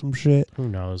long or some shit. Who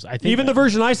knows? I think Even the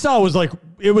version I saw was like,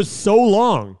 it was so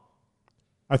long.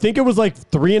 I think it was like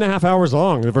 3.5 hours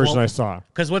long, the version I saw.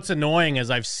 Because what's annoying is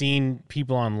I've seen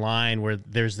people online where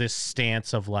there's this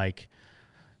stance of like,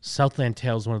 Southland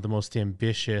Tales is one of the most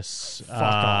ambitious,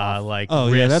 like.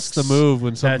 Oh yeah, that's the risks. move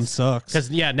when something sucks. Because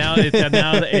now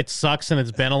it sucks and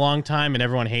it's been a long time and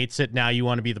everyone hates it. Now you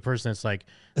want to be the person that's like,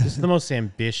 this is the most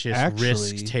ambitious,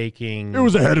 risk-taking. It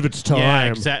was ahead of its time. Yeah,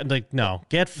 exactly. Like, no,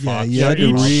 get fucked. you had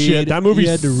to read. That movie. You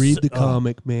had to read the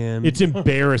comic, man. It's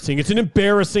embarrassing. It's an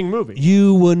embarrassing movie.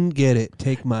 You wouldn't get it.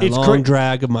 Take my long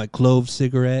drag of my clove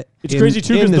cigarette. It's crazy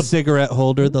too in because the cigarette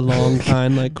holder, the long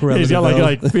kind like Cruella he's got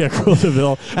Cruella de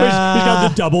Vil. He's got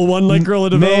the double one like Cruella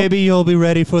de Vil. Maybe you'll be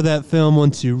ready for that film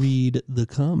once you read the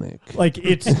comic. Like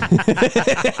it's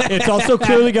also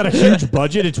clearly got a huge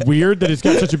budget. It's weird that it's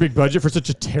got such a big budget for such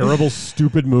a terrible,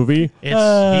 stupid movie. He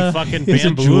fucking Is a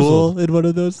bamboozled. jewel in one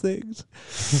of those things.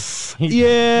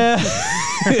 Yeah.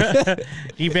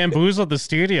 He bamboozled the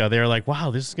studio. They were like,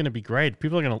 wow, this is going to be great.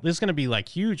 This is going to be like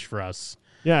huge for us.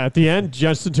 Yeah, at the end,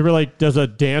 Justin Timberlake does a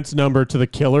dance number to the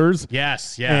Killers.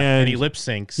 Yes, yeah, and he lip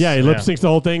syncs. Yeah, he lip syncs the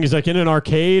whole thing. He's like in an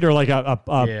arcade or like a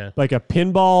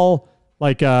pinball,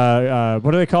 like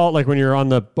what do they call it? Like when you're on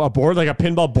the board, like a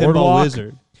pinball boardwalk.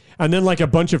 Wizard. And then like a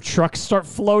bunch of trucks start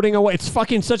floating away. It's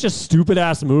fucking such a stupid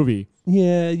ass movie.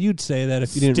 Yeah, you'd say that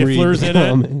if you didn't Stifler's read the in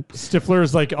comic. it.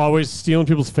 Stifler's like always stealing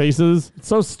people's faces. It's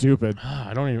so stupid.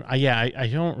 I don't even. I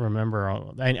don't remember.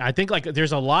 I think like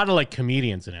there's a lot of like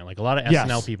comedians in it. Like a lot of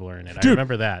SNL people are in it. Dude, I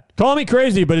remember that. Call me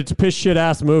crazy, but it's a piss shit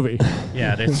ass movie.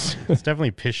 Yeah, it's definitely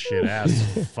piss shit ass.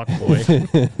 Fuck boy.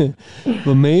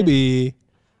 But maybe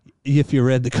if you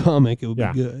read the comic, it would be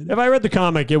good. If I read the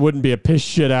comic, it wouldn't be a piss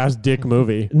shit ass dick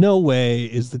movie. No way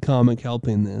is the comic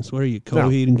helping this. What are you,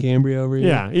 Coheed and Cambria over here?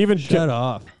 Yeah, even shut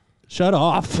off. Shut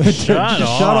off. Shut off.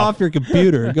 Shut off your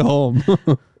computer. Go home.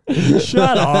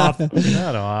 Shut off.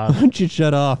 Shut off. Why don't you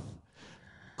shut off,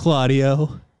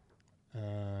 Claudio?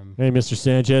 Hey, Mr.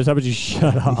 Sanchez, how about you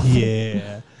shut off?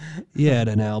 Yeah. You had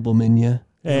an album in you.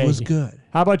 Hey, it was good.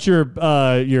 How about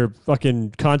your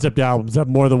fucking concept albums have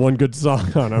more than one good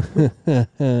song on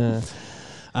them?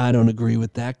 I don't agree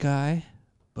with that guy,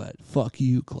 but fuck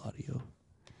you, Claudio.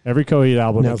 Every Coheed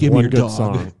album Now has give me one your good dog.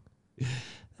 song.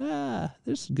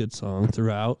 There's a good song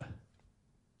throughout.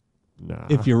 Nah.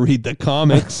 If you read the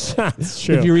comics. That's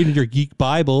true. If you read your Geek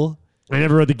Bible. I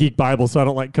never read the Geek Bible, so I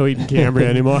don't like Coheed and Cambria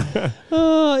anymore.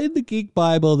 In the Geek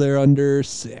Bible, they're under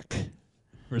sick.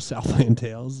 For Southland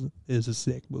Tales is a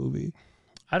sick movie.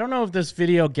 I don't know if this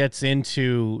video gets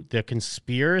into the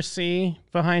conspiracy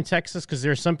behind Texas because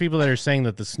there are some people that are saying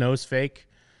that the snow's fake.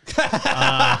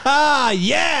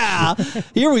 Yeah,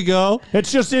 here we go.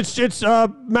 It's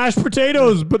mashed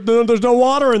potatoes, but there's no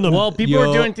water in them. Well, people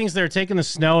were doing things. They were taking the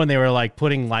snow and they were like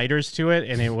putting lighters to it,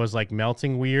 and it was like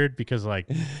melting weird because like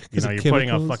you're putting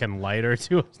a fucking lighter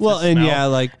to it. Well, and smell. yeah,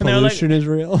 like And they were pollution is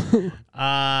real. but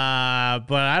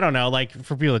I don't know. Like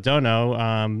for people that don't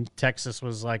know, Texas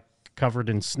was like covered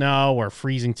in snow or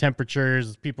freezing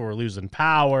temperatures. People were losing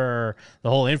power. The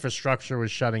whole infrastructure was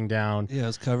shutting down. Yeah, it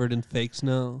was covered in fake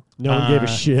snow. No one gave a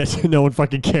shit. No one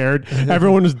fucking cared.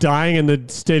 Everyone was dying, and the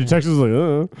state of Texas was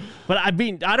like, But I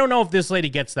mean, I don't know if this lady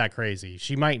gets that crazy.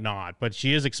 She might not, but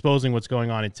she is exposing what's going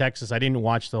on in Texas. I didn't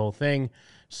watch the whole thing.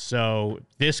 So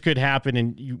this could happen,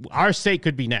 and our state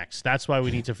could be next. That's why we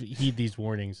need to heed these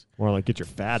warnings. More like get your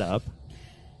fat up.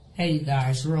 Hey, you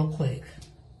guys, real quick.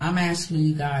 I'm asking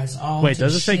you guys all Wait, to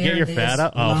does it say share get your this fat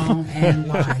up? Oh. long and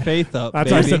wide. Faith up,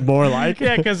 That's what I said more like.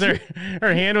 Yeah, because her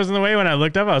hand was in the way when I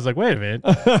looked up. I was like, wait a minute.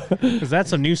 Is that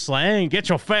some new slang? Get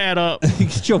your fat up.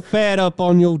 Get your fat up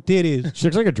on your titties. She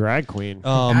looks like a drag queen.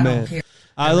 Oh, I don't man. care.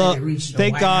 I love.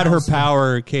 Thank God her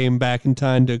power came back in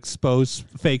time to expose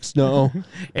fake snow.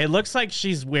 It looks like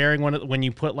she's wearing one when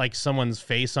you put like someone's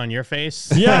face on your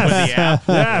face. Yes. With the app.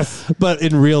 Yes. But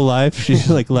in real life, she's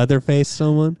like Leatherface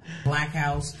someone. Black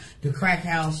House, the crack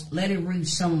house, let it reach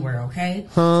somewhere, okay?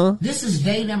 Huh? This is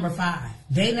day number 5.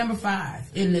 Day number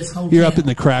 5 in this hotel. You're up in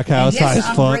the crack house, And high yes, as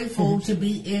I'm fuck. grateful to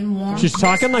be in warm. She's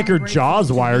talking like her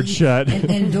jaw's wired shut.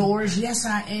 Indoors, yes,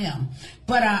 I am.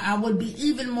 But I would be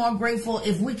even more grateful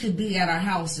if we could be at our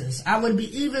houses. I would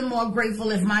be even more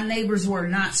grateful if my neighbors were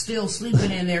not still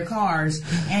sleeping in their cars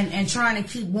and trying to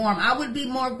keep warm. I would be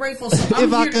more grateful. So I'm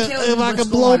here to tell you what's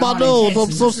going on in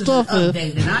Texas. This is an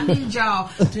update, and I need y'all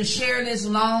to share this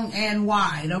long and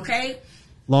wide, okay?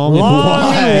 Long and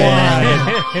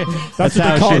wide. That's what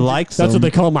how they call she it. likes That's them. what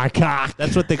they call my cock.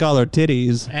 That's what they call her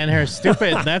titties. And her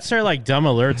stupid, that's her like dumb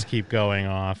alerts keep going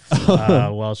off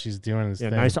while she's doing this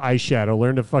thing. Nice eyeshadow.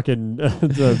 Learn to fucking,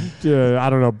 I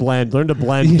don't know, blend. Learn to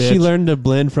blend, bitch. She learned to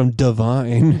blend from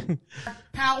Divine.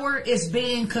 Power is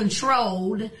being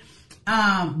controlled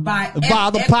by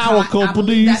the power companies. I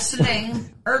believe that's the name.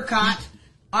 ERCOT.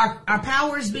 Our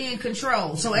power is being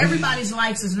controlled. So everybody's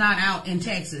lights is not out in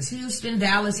Texas. Houston,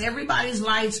 Dallas, everybody's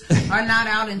lights are not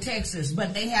out in Texas.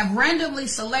 But they have randomly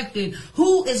selected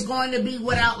who is going to be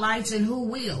without lights and who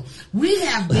will. We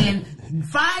have been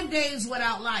 5 days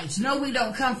without lights. No, we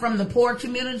don't come from the poor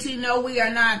community. No, we are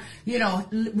not,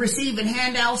 receiving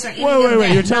handouts or any of that.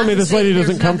 Wait. You're telling me this lady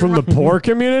doesn't come from the poor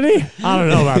community? I don't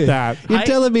know about that. You're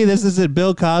telling me this isn't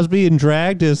Bill Cosby in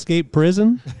drag to escape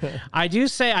prison? I do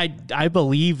say I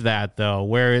believe that, though,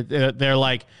 where they're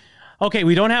like, okay,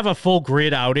 we don't have a full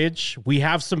grid outage. We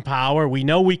have some power. We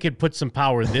know we could put some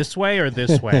power this way or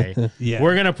this way. Yeah.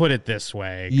 We're going to put it this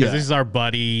way because Yeah. this is our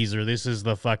buddies or this is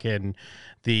the fucking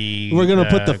We're gonna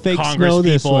put the fake Congress snow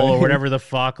this people way. or whatever the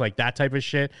fuck, like that type of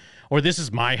shit. Or this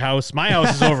is my house. My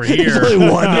house is over here. There's only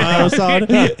one house on.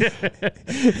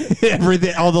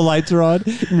 Everything, all the lights are on.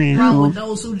 Wrong with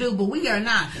those who do, but we are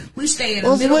not. We stay in a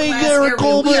Let's middle wait class there, area.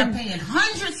 Coleman. We are paying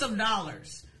hundreds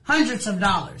of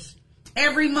dollars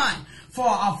every month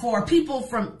for people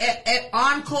from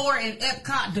Encore and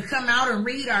Epcot to come out and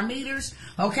read our meters.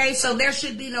 Okay, so there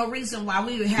should be no reason why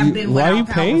we have been Why are you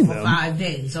without power paying for them? 5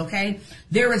 days. Okay,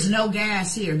 there is no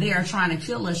gas here. They are trying to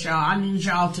kill us, y'all. I need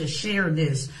y'all to share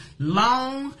this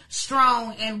long,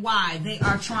 strong, and wide. They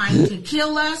are trying to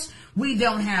kill us. We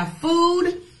don't have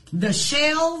food. The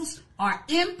shelves are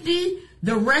empty.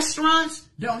 The restaurants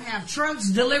don't have trucks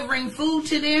delivering food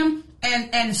to them.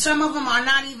 And some of them are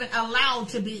not even allowed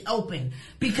to be open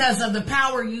because of the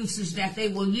power usage that they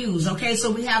will use. Okay,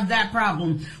 so we have that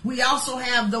problem. We also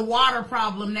have the water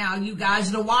problem now, you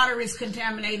guys. The water is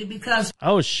contaminated because...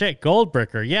 Oh, shit.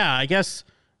 Goldbricker. Yeah, I guess.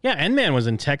 Yeah, N-Man was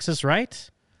in Texas,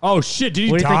 right? Oh, shit. Did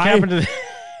he What do you think die? happened to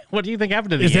what do you think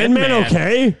happened to the Is N-Man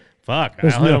okay? Fuck.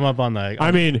 There's I'll hit no- him up on the...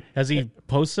 I mean... Has he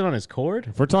posted on his cord?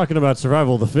 If we're talking about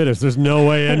survival of the fittest, there's no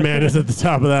way N-Man is at the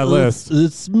top of that list.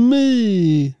 It's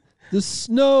me. The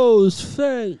snow's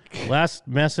fake. Last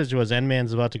message was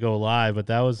N-Man's about to go live, but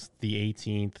that was the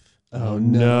 18th. Oh,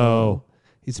 no.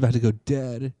 He's about to go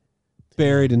dead.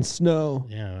 Buried in snow.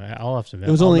 Yeah, I'll have to... It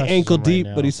was I'll only message ankle him right deep,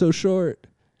 now. but he's so short.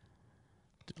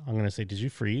 I'm going to say, did you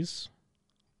freeze?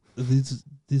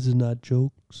 These are not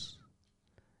jokes.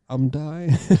 I'm dying.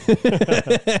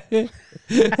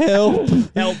 Help.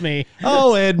 Help me.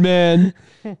 Oh, Ed, man.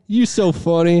 You so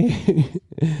funny.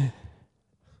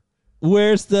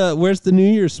 Where's the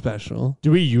New Year's special?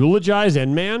 Do we eulogize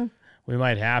N-Man? We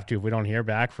might have to if we don't hear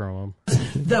back from him.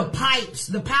 the pipes,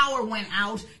 the power went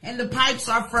out and the pipes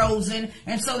are frozen.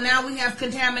 And so now we have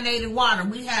contaminated water.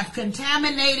 We have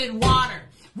contaminated water.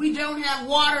 We don't have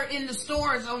water in the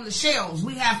stores on the shelves.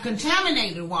 We have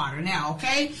contaminated water now,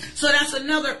 okay? So that's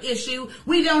another issue.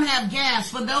 We don't have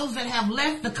gas for those that have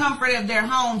left the comfort of their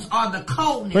homes or the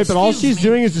coldness. Wait, but all Excuse she's me.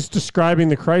 doing is just describing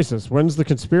the crisis. When's the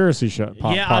conspiracy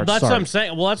part? Yeah, that's start? what I'm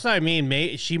saying. Well, that's what I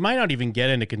mean. She might not even get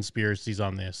into conspiracies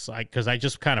on this, because I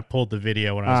just kind of pulled the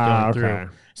video when I was going okay.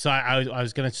 through. So I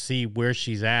was going to see where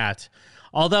she's at.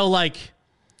 Although, like,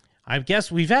 I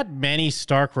guess we've had many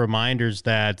stark reminders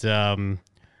that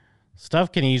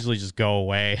stuff can easily just go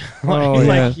away.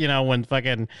 Like, you know, when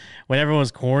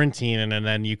everyone's quarantining and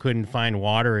then you couldn't find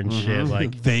water and shit.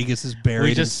 Like Vegas is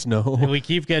buried in snow. We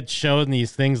keep getting shown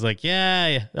these things like,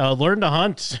 learn to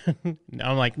hunt.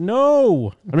 I'm like,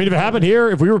 no. I mean, if it happened here,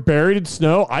 if we were buried in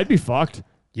snow, I'd be fucked.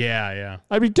 Yeah.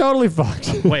 I'd be totally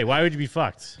fucked. Wait, why would you be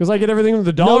fucked? Because I get everything from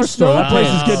the dollar store. That place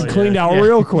is getting cleaned out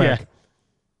real quick. Yeah.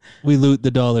 We loot the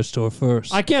dollar store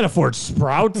first. I can't afford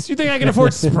Sprouts. You think I can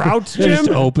afford Sprouts, Jim? Just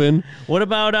open. What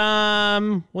about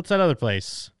what's that other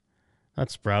place? Not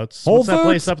Sprouts. Whole What's that Foods?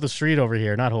 place up the street over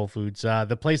here? Not Whole Foods.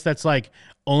 The place that's like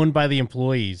owned by the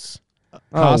employees.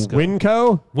 Costco.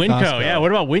 Winco? Winco, yeah. What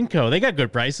about Winco? They got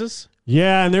good prices.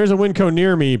 Yeah, and there's a Winco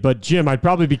near me, but Jim, I'd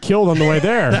probably be killed on the way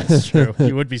there. That's true.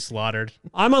 You would be slaughtered.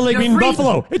 I'm on Lake Mead in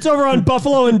Buffalo. It's over on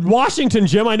Buffalo and Washington,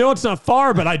 Jim. I know it's not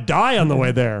far, but I'd die on the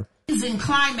way there. In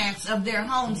climax of their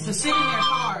homes to sit in their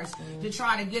cars to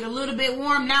try to get a little bit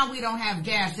warm. Now we don't have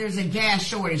gas. There's a gas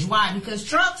shortage. Why? Because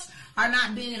trucks are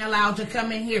not being allowed to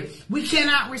come in here. We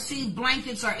cannot receive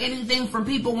blankets or anything from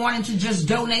people wanting to just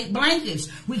donate blankets.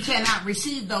 We cannot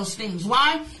receive those things.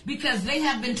 Why? Because they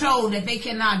have been told that they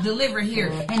cannot deliver here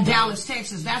in Dallas,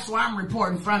 Texas. That's where I'm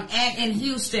reporting from, and in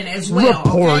Houston as well.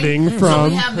 Reporting okay? from. So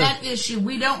we have that issue.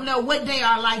 We don't know what day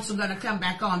our lights are going to come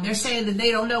back on. They're saying that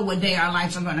they don't know what day our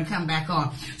lights are going to come back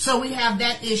on. So we have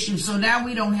that issue. So now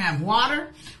we don't have water.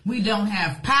 We don't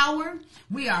have power.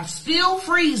 We are still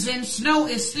freezing. Snow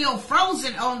is still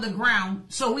frozen on the ground,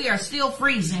 so we are still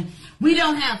freezing. We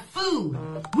don't have food.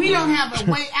 We don't have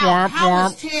a way out. How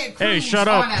is Ted Cruz on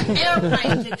an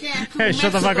airplane to Cancun, Hey,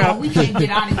 shut the fuck Mexico? up. We can't get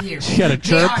out of here. She got a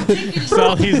chirp. So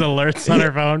all these alerts on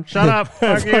her phone. Shut up.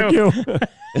 Fuck you.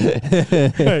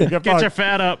 Hey, Get your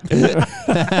fat up.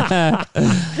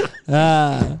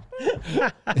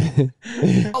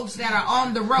 Folks that are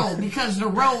on the road, because the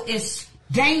road is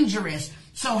dangerous.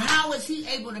 So how is he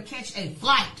able to catch a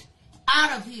flight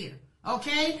out of here?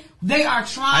 Okay? They are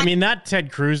trying. I mean, that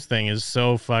Ted Cruz thing is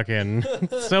so fucking,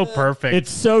 so perfect.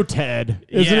 It's so Ted.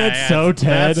 Isn't it so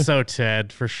Ted? That's so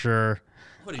Ted, for sure.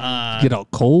 Get all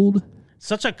cold?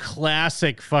 Such a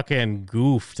classic fucking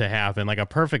goof to happen, like a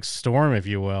perfect storm, if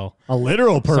you will. A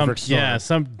literal perfect storm. Yeah,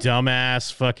 some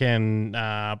dumbass fucking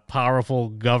powerful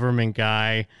government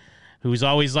guy who's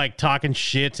always like talking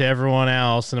shit to everyone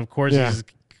else. And of course, he's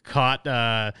caught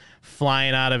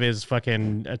flying out of his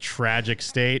fucking tragic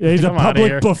state. Yeah, he's Come a out of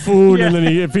here. public buffoon, Yeah. and then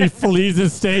if he flees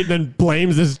his state, then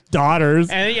blames his daughters.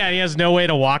 And yeah, he has no way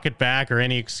to walk it back or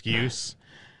any excuse.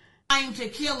 trying to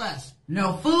kill us.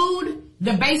 No food,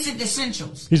 the basic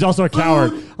essentials. He's also a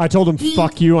coward. I told him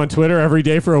 "fuck you" on Twitter every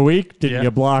day for a week. Didn't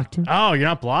get blocked. Oh, you're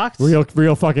not blocked?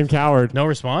 Real fucking coward. No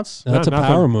response? That's a nothing.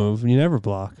 power move. You never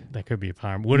block. That could be a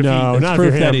power move. What if No, he, not proof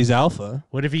for him. that he's alpha.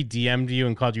 What if he DM'd you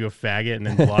and called you a faggot and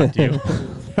then blocked you?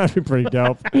 That'd be pretty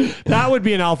dope. That would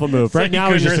be an alpha move. So Right he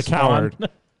now, he's couldn't just a coward.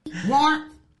 respond.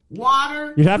 Warmth,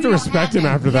 water. You'd have to We don't respect have him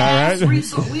after that, gas right?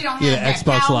 resource. We don't have Yeah, that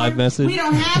Xbox power. Live message. We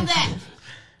don't have that.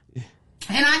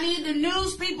 And I need the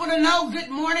news people to know, Good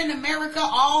Morning America,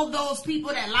 all those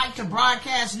people that like to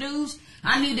broadcast news,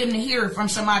 I need them to hear it from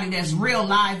somebody that's real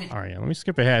live. All right, let me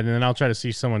skip ahead, and then I'll try to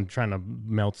see someone trying to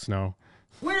melt snow.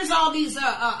 Where's all these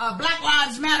Black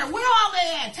Lives Matter? Where are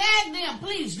they at? Tag them,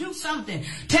 please do something.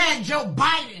 Tag Joe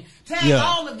Biden. Tag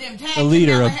all of them. Tag the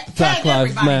leader of tag Black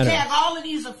Lives everybody. Matter. Tag all of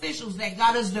these officials that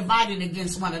got us divided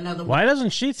against one another. Why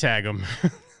doesn't she tag him?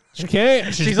 She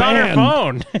can't. She's on her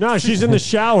phone. No, she's in the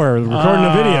shower recording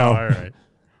a video. All right.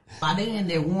 While they're in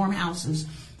their warm houses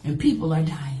and people are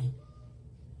dying.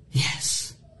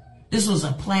 Yes. This was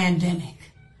a pandemic.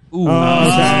 Ooh. Okay,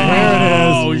 here it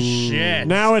is. Oh, shit.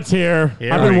 Now it's here.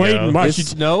 Here I've been we waiting go. much. Is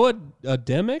snow a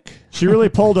demic? She really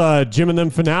pulled a Jim and them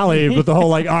finale with the whole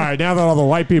like, all right, now that all the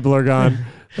white people are gone,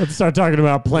 let's start talking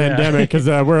about pandemic because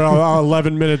we're all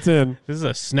 11 minutes in. This is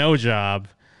a snow job.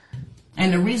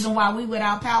 And the reason why we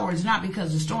without power is not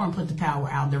because the storm put the power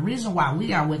out. The reason why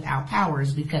we are without power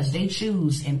is because they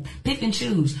choose and pick and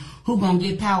choose who gonna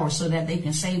get power so that they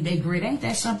can save their grid. Ain't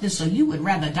that something? So you would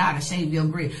rather die to save your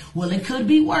grid. Well, it could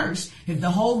be worse. If the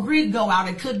whole grid go out,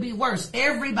 it could be worse.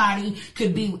 Everybody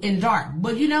could be in dark.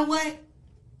 But you know what?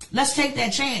 Let's take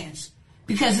that chance.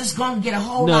 Because it's going to get a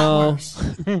whole lot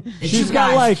worse. She's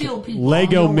got like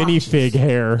Lego minifig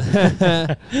hair.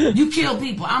 You kill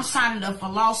people. I'm signing up for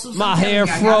lawsuits. My I'm telling hair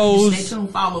y'all, y'all froze. need to stay tuned,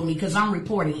 follow me, because I'm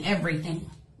reporting everything.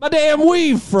 My damn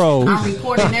weave froze. I'm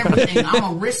reporting everything. I'm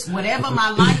going to risk whatever, my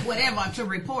life, whatever, to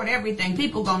report everything.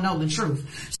 People going to know the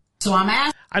truth. So I'm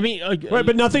asking. I mean, Right,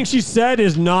 but nothing she said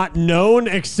is not known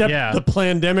except the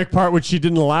pandemic part, which she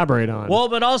didn't elaborate on. Well,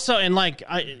 but also, and like,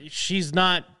 she's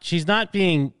not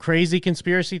being crazy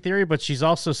conspiracy theory, but she's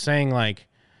also saying like,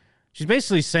 she's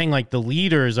basically saying like the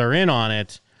leaders are in on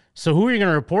it. So who are you going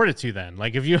to report it to then?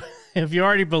 Like, if you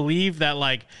already believe that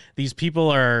like these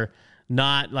people are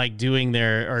not like doing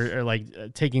their or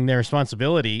like taking their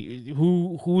responsibility,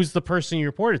 who's the person you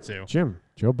report it to?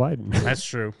 Joe Biden. That's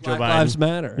true. Black Joe Biden. Lives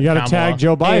Matter. You got to tag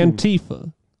Joe Biden.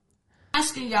 Antifa.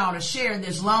 Asking y'all to share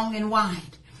this long and wide.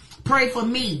 Pray for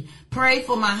me. Pray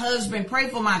for my husband. Pray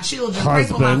for my children. Pray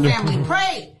for my family.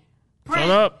 Pray. Shut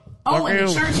up. Oh, Fuck and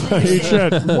the you. church leader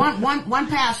said, one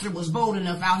pastor was bold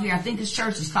enough out here. I think his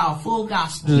church is called Full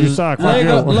Gospel. You suck.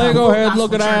 Lego Full head Gospel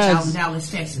looking Church out ass. in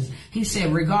Dallas, Texas. He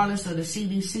said, regardless of the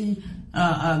CDC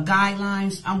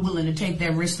guidelines, I'm willing to take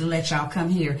that risk to let y'all come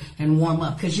here and warm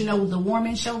up. Because you know, with the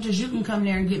warming shelters, you can come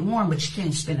there and get warm, but you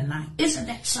can't spend a night. Isn't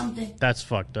that something? That's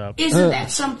fucked up. Isn't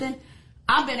that something?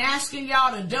 I've been asking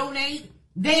y'all to donate.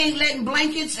 They ain't letting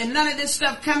blankets and none of this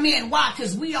stuff come in. Why?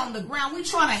 Because we on the ground. We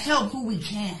trying to help who we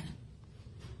can.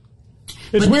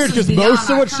 It's But weird this is because most beyond of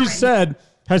our what she current- said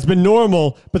has been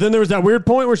normal, but then there was that weird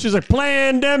point where she's like,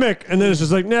 pandemic, and then it's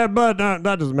just like, nah, but that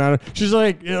doesn't matter. She's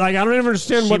like I don't even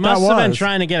understand what that was. She must have been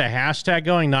trying to get a hashtag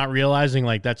going, not realizing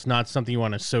like that's not something you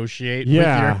want to associate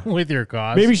with your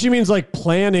cause. Maybe she means like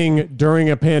planning during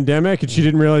a pandemic, and she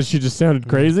didn't realize she just sounded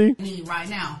crazy. Right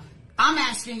now, I'm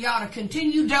asking y'all to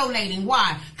continue donating.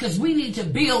 Why? Because we need to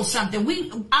build something.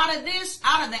 Out of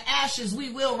the ashes,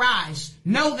 we will rise.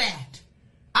 Know that.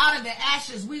 Out of the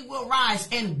ashes, we will rise,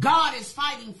 and God is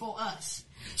fighting for us.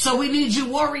 So we need you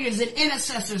warriors and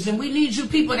intercessors, and we need you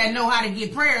people that know how to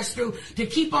get prayers through to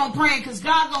keep on praying, because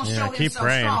God gonna show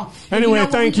himself strong. Anyway,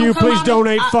 thank you. Please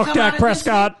donate. Fuck Dak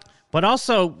Prescott. But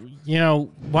also,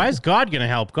 why is God going to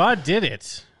help? God did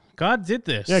it. God did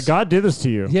this. Yeah, God did this to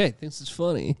you. Yeah, he thinks it's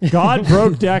funny. God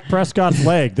broke Dak Prescott's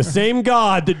leg. The same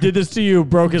God that did this to you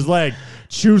broke his leg.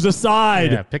 Choose a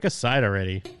side. Yeah, pick a side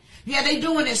already. Yeah, they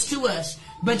doing this to us.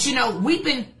 But,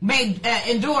 weeping may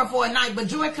endure for a night, but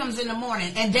joy comes in the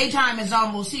morning, and daytime is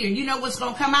almost here. You know what's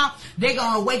going to come out? They're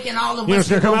going to awaken all of us. You know what's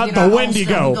going to come out? The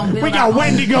Wendigo. We got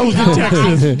Wendigos in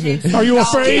Texas. Are you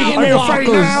afraid? Are you afraid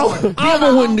now? I'm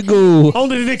a Wendigo.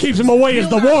 Only thing that keeps them away is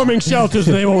the warming shelters,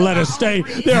 and they won't let us stay.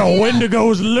 There are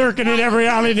Wendigos lurking in every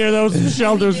alley near those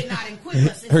shelters.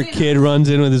 Her kid runs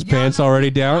in with his pants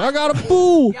already down. I got a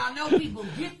boo. Y'all know people.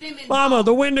 Get them in. Mama,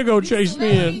 the Wendigo chased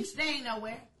me in. They ain't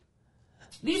nowhere.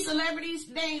 These celebrities,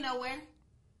 they ain't nowhere.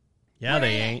 Yeah,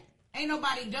 they ain't. Ain't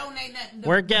nobody donating nothing.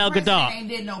 Where Gal Gadot? Ain't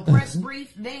did no press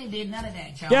brief. They ain't did none of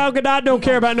that, y'all. Gal Gadot don't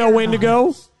care about no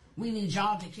Wendigo. We need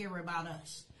y'all to care about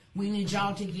us. We need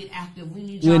y'all to get active. We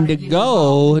need y'all When to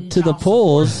go to the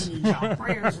polls.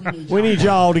 We need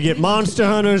y'all to get monster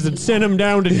hunters and send them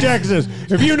down to Texas.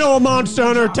 If you know a monster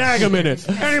hunter, tag them in it.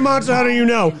 Any monster hunter you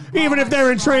know, even if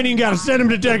they're in training, you got to send them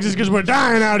to Texas because we're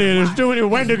dying out here. There's too many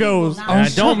Wendigos. I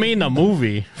don't mean the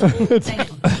movie.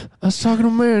 I was talking to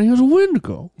a man. He was a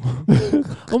Wendigo.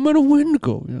 I met a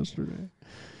Wendigo yesterday.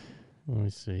 Let me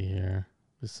see here.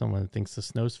 There's someone that thinks the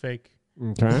snow's fake.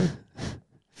 Okay.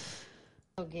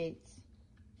 Bill Gates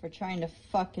for trying to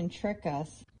fucking trick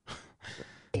us.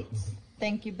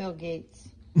 Thank you, Bill Gates,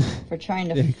 for trying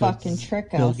to fucking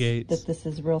trick us that this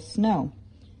is real snow.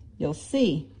 You'll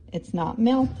see it's not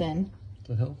melting. What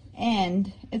the hell?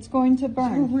 And it's going to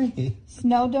burn.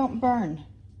 Snow don't burn.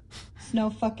 Snow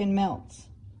fucking melts.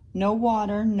 No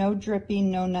water, no dripping,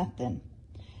 no nothing.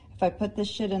 If I put this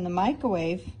shit in the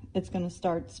microwave, it's going to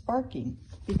start sparking.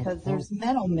 Because there's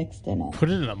metal mixed in it. Put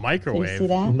it in a microwave. So you see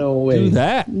that? No way. Do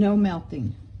that. No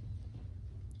melting.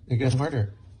 It gets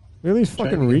harder. Look at these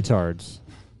fucking retards.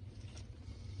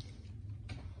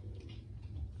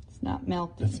 It's not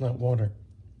melting. It's not water.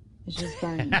 It's just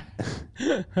burning.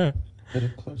 Get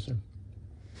it closer.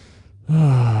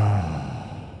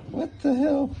 What the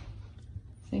hell?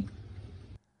 See?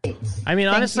 I mean,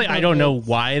 honestly, I don't know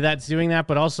why that's doing that,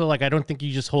 but also, like, I don't think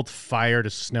you just hold fire to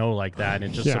snow like that and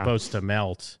it's just supposed to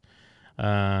melt.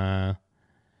 Let's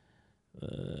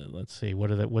see,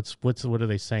 what are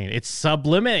they saying? It's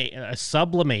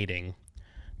sublimating,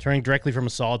 turning directly from a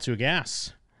solid to a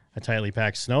gas. A tightly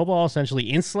packed snowball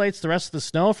essentially insulates the rest of the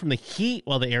snow from the heat,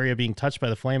 while the area being touched by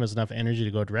the flame has enough energy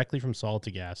to go directly from solid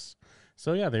to gas.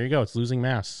 So, yeah, there you go. It's losing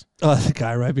mass. Oh, the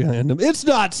guy right behind him. It's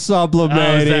not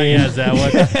sublimating. Oh, is that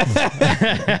what?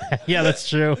 Yeah, that's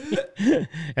true. And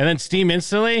then steam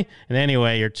instantly. And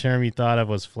anyway, your term you thought of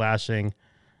was flashing.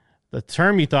 The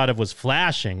term you thought of was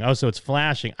flashing. Oh, so it's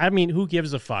flashing. I mean, who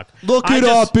gives a fuck? Look it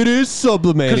up. It is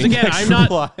sublimating. Because, again, I'm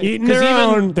not... Eating their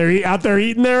own. They're out there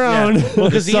eating their own. Well,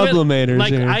 because sublimators.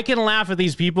 Like, here. I can laugh at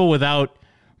these people without...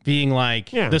 being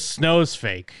like, the snow's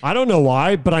fake. I don't know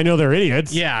why, but I know they're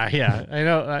idiots. Yeah, I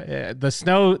know. The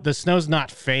snow's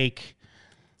not fake.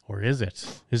 Or is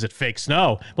it? Is it fake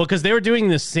snow? Well, because they were doing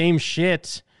the same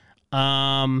shit.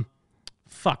 When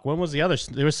was the other?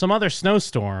 There was some other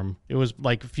snowstorm. It was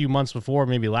like a few months before,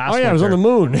 maybe last winter. It was on the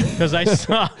moon. Because I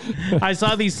saw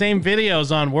these same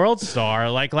videos on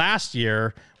WorldStar, like last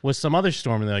year, with some other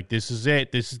storm. And they're like, this is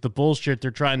it. This is the bullshit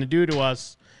they're trying to do to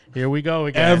us. Here we go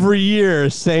again. Every year,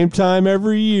 same time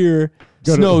every year.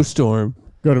 Snowstorm.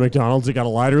 Go to McDonald's. They got a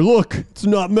lighter. Look, it's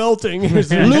not melting. Loose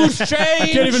change. I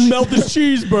can't even melt this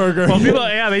cheeseburger. Well,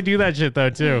 people, they do that shit though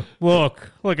too.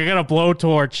 Look, I got a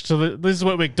blowtorch. So this is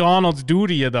what McDonald's do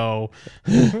to you, though.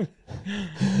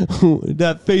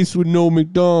 That face with no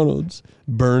McDonald's,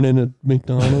 burning a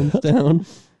McDonald's down.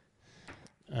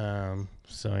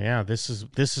 So yeah, this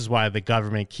is why the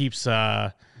government keeps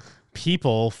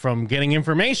people from getting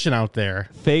information out there.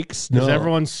 Fake snow. Because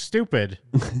everyone's stupid.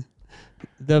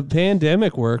 The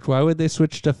pandemic worked. Why would they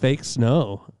switch to fake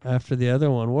snow after the other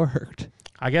one worked?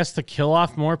 I guess to kill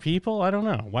off more people. I don't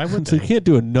know. Why would So they? you can't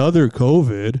do another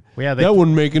COVID. Well, yeah, that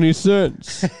wouldn't make any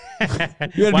sense. You Why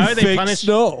gotta are do they fake punished?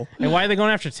 snow. And why are they going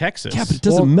after Texas? Yeah, but it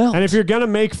doesn't melt. And if you're gonna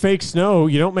make fake snow,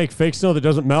 you don't make fake snow that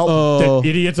doesn't melt. Oh. That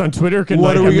idiots on Twitter can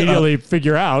What like are we immediately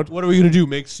figure out. What are we gonna do?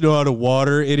 Make snow out of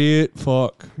water, idiot?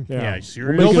 Fuck. Yeah,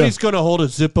 serious? Nobody's gonna hold a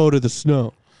Zippo to the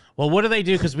snow. Well, what do they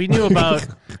do? Because we knew about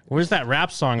where's that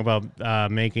rap song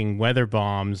about making weather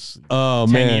bombs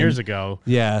 10 man. years ago.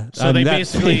 Yeah. So they that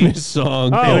basically famous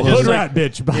song. Oh, would just, Hood Rat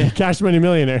Bitch by Cash Money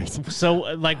Millionaires. So,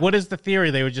 like, what is the theory?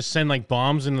 They would just send like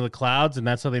bombs into the clouds, and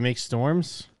that's how they make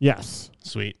storms. Yes.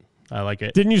 Sweet. I like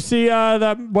it. Didn't you see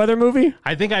that weather movie?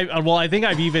 I think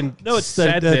I've even It's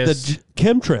said the this.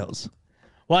 chemtrails.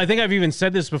 Well, I think I've even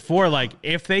said this before. Like,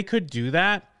 if they could do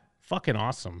that, fucking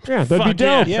awesome. Yeah, that'd be Fuck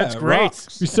dope. Yeah, that's it great. rocks.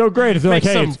 It'd be so great if they're Make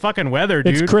like, hey, some fucking weather,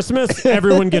 dude. it's Christmas.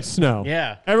 Everyone gets snow.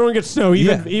 Yeah. Everyone gets snow.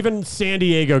 Yeah. Even San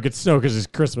Diego gets snow because it's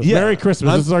Christmas. Yeah. Merry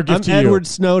Christmas. This is our gift to Edward you.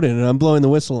 Snowden, and I'm blowing the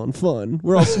whistle on fun.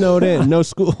 We're all snowed in. No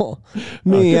school.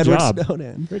 Me, good Edward job.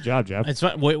 Snowden. Good job, Jeff. It's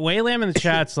fun. Waylam in the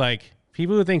chat's like,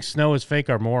 people who think snow is fake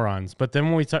are morons. But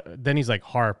then when then he's like,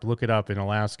 HARP, look it up in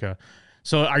Alaska.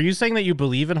 So are you saying that you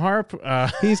believe in HARP?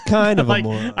 He's kind of like, a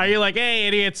moron. are you like, hey,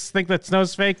 idiots think that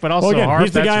snow's fake, but also Well, again, HARP?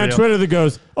 he's the that's guy on real. Twitter that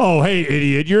goes, "Oh, hey,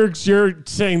 idiot! You're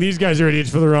saying these guys are idiots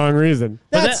for the wrong reason."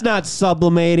 That's not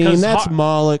sublimating. 'Cause That's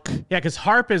Moloch. Yeah, because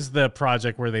HARP is the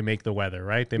project where they make the weather,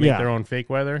 right? They make Yeah. their own fake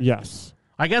weather. Yes.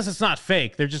 I guess it's not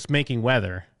fake. They're just making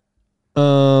weather.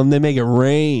 They make it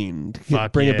rain.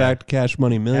 Fuck Bring yeah. it back to Cash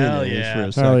Money Hell Millionaires yeah. for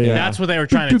a second. That's what they were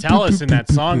trying to tell us in that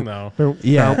song, though.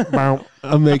 Yeah.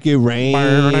 I'll make it rain.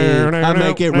 I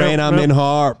make it rain. I'm in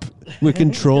HARP. We're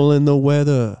controlling the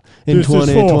weather in This is for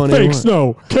 2021. fake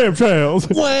snow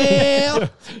chemtrails. Well,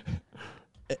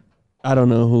 I don't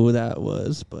know who that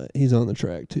was, but he's on the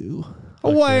track too.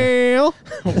 Well,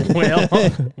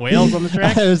 Whales on the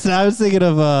track. I was thinking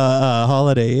of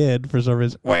Holiday Inn for some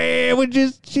reason. Well, we're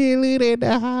just chilling in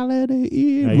the Holiday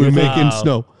Inn. We're making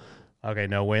snow. Okay,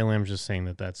 no, Waylam's just saying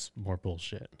that that's more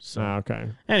bullshit. So, okay.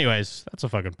 anyways, that's a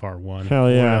fucking part one. Hell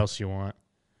yeah. What else you want?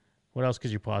 What else could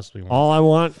you possibly want? All I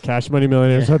want, Cash Money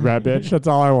Millionaires, Hood Rat Bitch. That's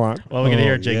all I want. Well, we're gonna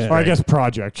hear Jake's Or I guess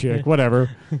Project Chick, whatever.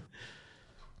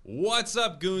 What's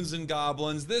up, goons and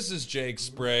goblins? This is Jake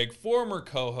Sprague, former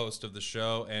co-host of the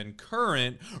show and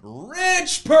current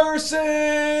rich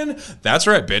person. That's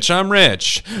right, bitch, I'm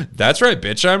rich. That's right,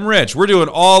 bitch, I'm rich. We're doing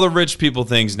all the rich people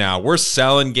things now. We're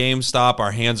selling GameStop.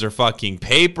 Our hands are fucking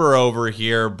paper over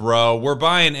here, bro. We're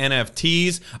buying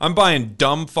NFTs. I'm buying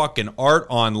dumb fucking art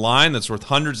online that's worth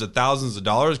hundreds of thousands of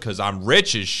dollars because I'm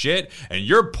rich as shit and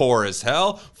you're poor as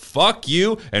hell. Fuck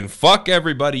you and fuck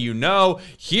everybody you know.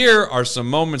 Here are some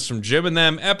moments from Jim and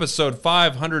Them, episode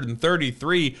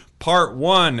 533, part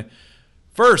 1.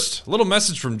 First, a little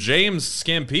message from James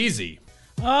Scampisi.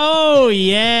 Oh,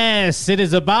 yes. It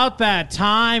is about that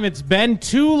time. It's been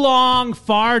too long,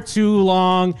 far too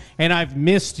long, and I've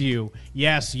missed you.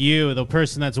 Yes, you, the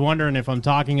person that's wondering if I'm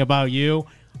talking about you.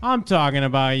 I'm talking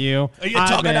about you. Are you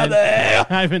talking about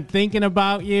that? I've been thinking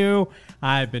about you.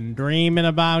 I've been dreaming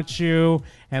about you,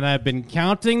 and I've been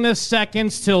counting the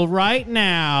seconds till right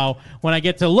now when I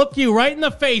get to look you right in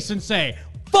the face and say,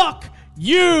 fuck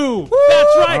you.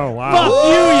 That's right. Oh, wow. Fuck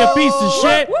you, you piece of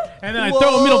shit. And then I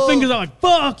throw middle fingers out like,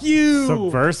 fuck you.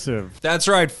 Subversive. That's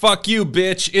right, fuck you,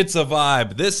 bitch. It's a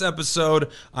vibe. This episode,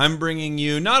 I'm bringing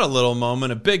you not a little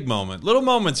moment, a big moment. Little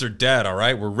moments are dead, all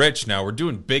right? We're rich now. We're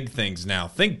doing big things now.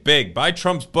 Think big. Buy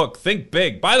Trump's book. Think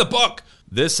big. Buy the book.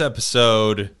 This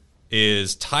episode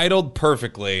is titled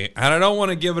perfectly, and I don't want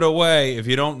to give it away if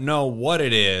you don't know what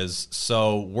it is,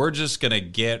 so we're just going to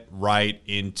get right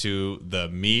into the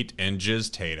meat and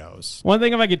jizz-tatoes. One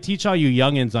thing if I could teach all you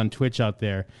youngins on Twitch out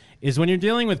there is when you're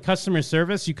dealing with customer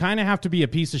service, you kind of have to be a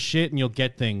piece of shit and you'll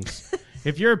get things.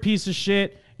 If you're a piece of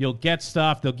shit, you'll get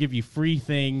stuff. They'll give you free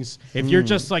things. If you're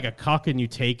just like a cuck and you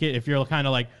take it, if you're kind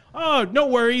of like, oh, no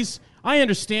worries, I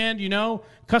understand, you know,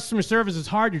 customer service is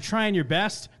hard. You're trying your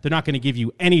best. They're not going to give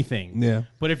you anything. Yeah.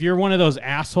 But if you're one of those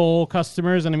asshole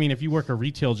customers, and I mean, if you work a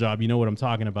retail job, you know what I'm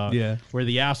talking about. Yeah. Where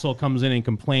the asshole comes in and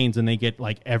complains and they get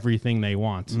like everything they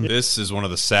want. This is one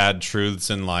of the sad truths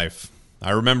in life.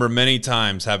 I remember many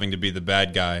times having to be the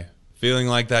bad guy, feeling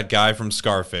like that guy from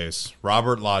Scarface,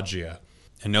 Robert Loggia.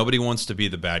 And nobody wants to be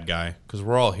the bad guy, because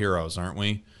we're all heroes, aren't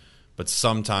we? But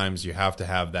sometimes you have to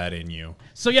have that in you.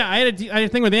 So yeah, I had a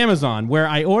thing with Amazon where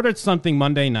I ordered something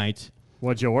Monday night.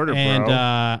 What'd you order, and, bro?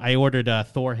 I ordered a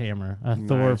Thor hammer. A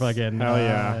Thor fucking... Hell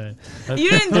yeah. You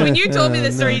didn't, when you told me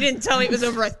this story, you didn't tell me it was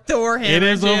over a Thor hammer. It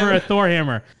is Jim. over a Thor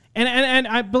hammer. And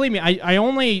I believe me,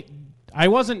 I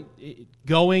wasn't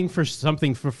going for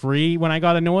something for free when I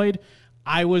got annoyed.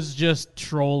 I was just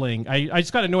trolling. I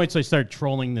just got annoyed, so I started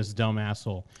trolling this dumb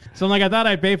asshole. So I'm like, I thought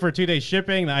I'd pay for 2 days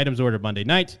shipping. The item's ordered Monday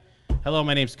night. Hello,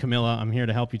 my name's Camilla. I'm here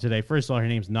to help you today. First of all, her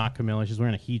name's not Camilla. She's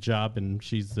wearing a hijab, and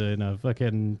she's in a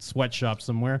fucking sweatshop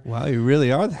somewhere. Wow, you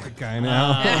really are that guy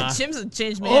now. Yeah, Jim's a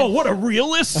changed man. Oh, what a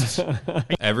realist.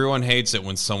 Everyone hates it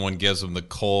when someone gives them the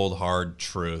cold, hard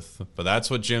truth. But that's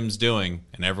what Jim's doing,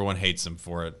 and everyone hates him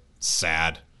for it.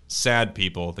 Sad. Sad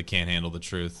people that can't handle the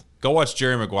truth. Go watch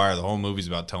Jerry Maguire. The whole movie's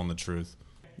about telling the truth.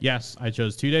 Yes, I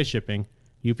chose 2 day shipping.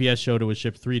 UPS showed it was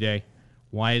shipped 3 day.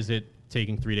 Why is it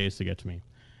taking 3 days to get to me?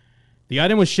 The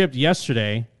item was shipped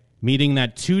yesterday, meaning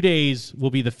that 2 days will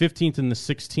be the 15th and the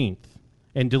 16th,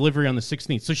 and delivery on the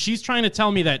 16th. So she's trying to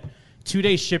tell me that 2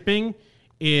 day shipping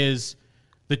is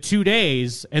the 2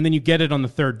 days, and then you get it on the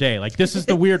 3rd day. Like, this is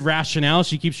the weird rationale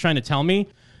she keeps trying to tell me.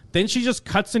 Then she just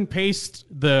cuts and pastes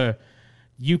the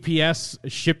UPS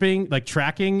shipping, like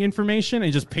tracking information,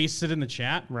 and just pastes it in the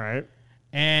chat. Right.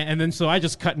 And then so I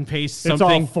just cut and paste something.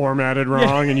 It's all formatted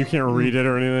wrong, and you can't read it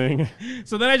or anything.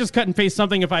 So then I just cut and paste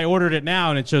something if I ordered it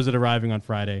now, and it shows it arriving on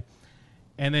Friday.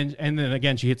 And then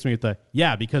again, she hits me with the,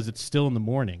 yeah, because it's still in the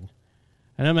morning.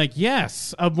 And I'm like,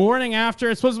 yes, a morning after.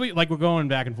 It's supposed to be, like, we're going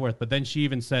back and forth. But then she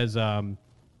even says, and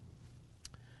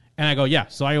I go, yeah,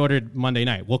 so I ordered Monday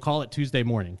night. We'll call it Tuesday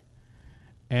morning.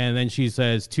 And then she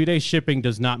says, 2 day shipping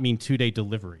does not mean 2 day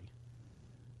delivery.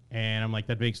 And I'm like,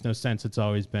 that makes no sense. It's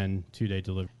always been 2 day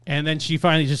delivery. And then she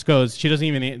finally just goes, she doesn't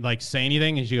even like say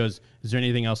anything. And she goes, is there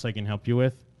anything else I can help you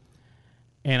with?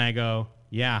 And I go,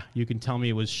 yeah, you can tell me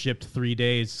it was shipped 3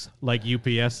 days like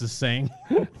UPS is saying.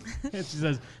 And she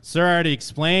says, sir, I already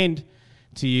explained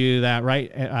to you that, right?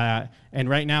 And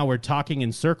right now we're talking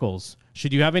in circles.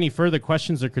 Should you have any further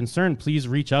questions or concern, please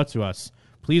reach out to us.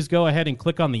 Please go ahead and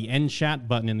click on the end chat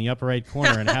button in the upper right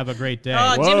corner and have a great day.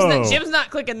 Oh, Jim's not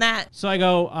clicking that. So I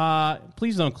go,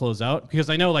 please don't close out, because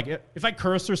I know, like, if I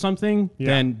curse or something,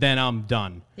 then I'm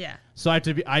done. Yeah. So I have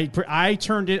to be. I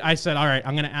turned it. I said, all right,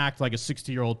 I'm going to act like a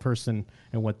 60-year-old person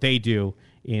and what they do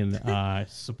in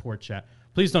support chat.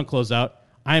 Please don't close out.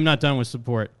 I am not done with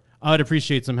support. I would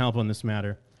appreciate some help on this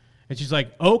matter. And she's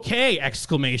like, okay!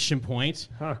 Exclamation point.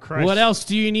 Oh, Christ. What else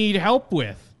do you need help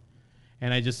with?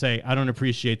 And I just say, I don't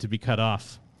appreciate to be cut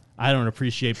off. I don't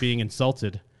appreciate being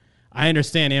insulted. I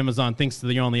understand Amazon thinks they're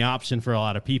the only option for a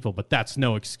lot of people, but that's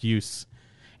no excuse.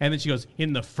 And then she goes,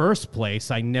 in the first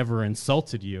place, I never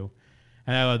insulted you.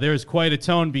 And I go, there's quite a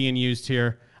tone being used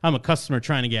here. I'm a customer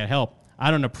trying to get help.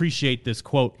 I don't appreciate this,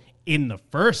 quote, in the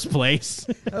first place.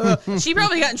 She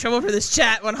probably got in trouble for this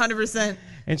chat, 100%.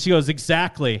 And she goes,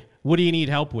 exactly. What do you need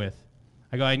help with?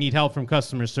 I go, I need help from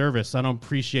customer service. I don't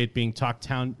appreciate being talked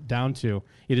down to.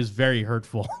 It is very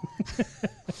hurtful.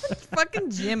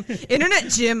 Fucking Jim. Internet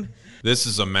Jim. This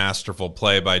is a masterful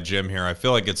play by Jim here. I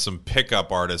feel like it's some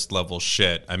pickup artist level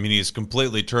shit. I mean, he's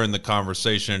completely turned the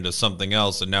conversation into something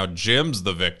else, and now Jim's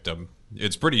the victim.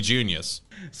 It's pretty genius.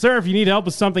 Sir, if you need help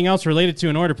with something else related to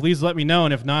an order, please let me know,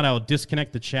 and if not, I'll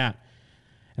disconnect the chat.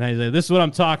 And I say, this is what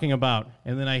I'm talking about.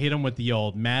 And then I hit him with the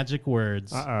old magic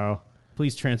words. Uh-oh.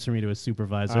 Please transfer me to a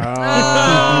supervisor.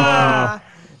 Oh.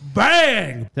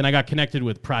 Bang! Then I got connected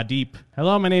with Pradeep.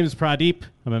 Hello, my name is Pradeep.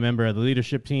 I'm a member of the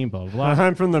leadership team, blah, blah, blah.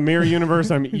 I'm from the mirror universe.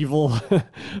 I'm evil.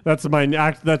 That's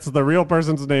the real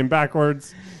person's name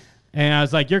backwards. And I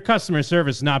was like, your customer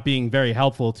service not being very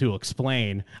helpful to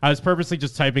explain. I was purposely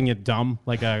just typing it dumb,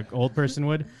 like an old person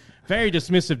would. Very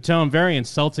dismissive tone, very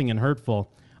insulting and hurtful.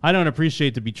 I don't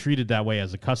appreciate to be treated that way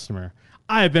as a customer.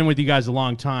 I have been with you guys a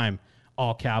long time.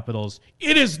 All capitals.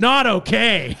 It is not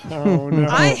okay. Oh, no.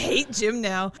 I hate Jim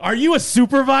now. Are you a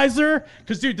supervisor?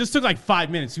 Because, dude, this took like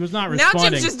 5 minutes. He was not responding. Now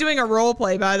Jim's just doing a role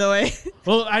play, by the way.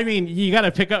 Well, I mean, you got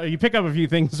to pick up a few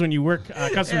things when you work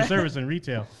customer service and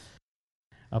retail.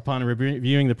 Upon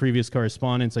reviewing the previous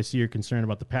correspondence, I see your concern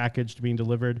about the package being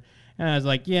delivered. And I was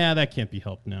like, yeah, that can't be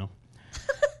helped now.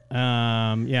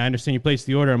 Yeah, I understand you placed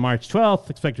the order on March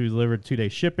 12th. Expect to be delivered 2 day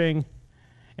shipping.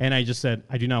 And I just said,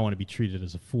 I do not want to be treated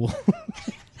as a fool.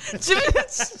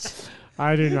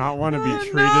 I do not want to be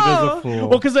treated as a fool.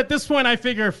 Well, because at this point, I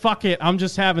figure, fuck it. I'm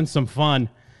just having some fun.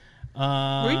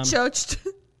 Were you choked?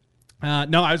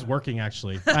 No, I was working,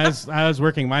 actually. I was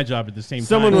working my job at the same time.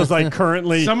 Someone was like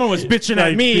currently... Someone was bitching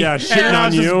at me. Yeah, shitting on you. And I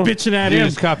was just bitching at him. You're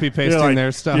just copy-pasting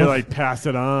their stuff. You're like, pass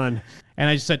it on. And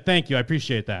I just said, thank you. I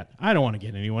appreciate that. I don't want to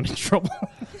get anyone in trouble.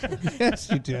 Yes,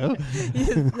 you do.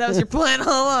 That was your plan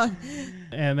all along.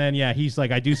 And then, yeah, he's like,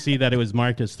 I do see that it was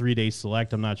marked as 3 days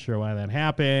select. I'm not sure why that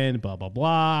happened, blah, blah,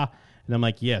 blah. And I'm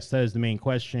like, yes, that is the main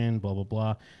question, blah, blah,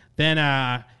 blah. Then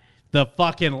the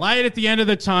fucking light at the end of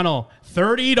the tunnel.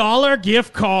 $30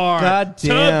 gift card God to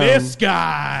damn. this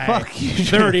guy. Fuck you.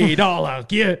 $30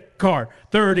 gift card.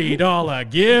 $30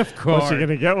 gift card. What's he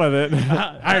gonna get with it?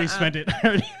 I already spent it.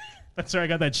 That's where I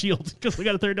got that shield because we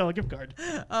got a $30 gift card.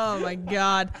 Oh my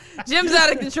God, Jim's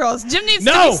out of control. Jim needs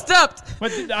to No! be stopped.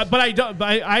 But I don't.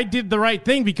 But I did the right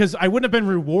thing because I wouldn't have been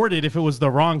rewarded if it was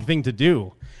the wrong thing to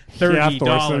do. $30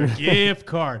 Thorson. gift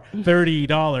card.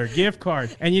 $30 gift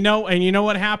card. And you know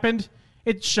what happened?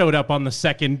 It showed up on the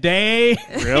second day.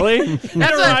 Really? It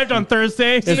arrived on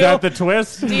Thursday. Is that the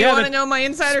twist? Do you want to know my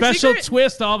insider Special secret?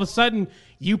 twist. All of a sudden,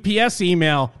 UPS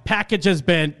email package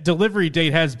delivery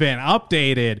date has been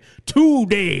updated.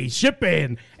 2-day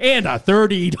shipping and a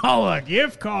 $30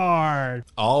 gift card.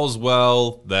 All's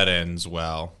well that ends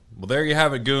well. Well, there you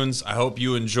have it, goons. I hope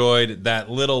you enjoyed that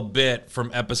little bit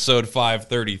from episode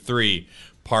 533,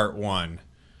 part 1.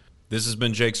 This has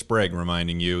been Jake Sprague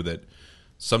reminding you that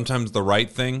sometimes the right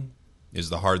thing is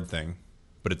the hard thing,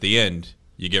 but at the end,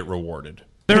 you get rewarded.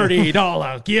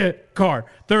 $30 gift card.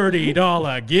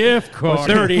 $30 gift card.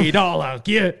 $30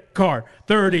 gift card.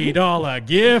 $30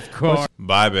 gift card.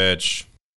 Bye, bitch.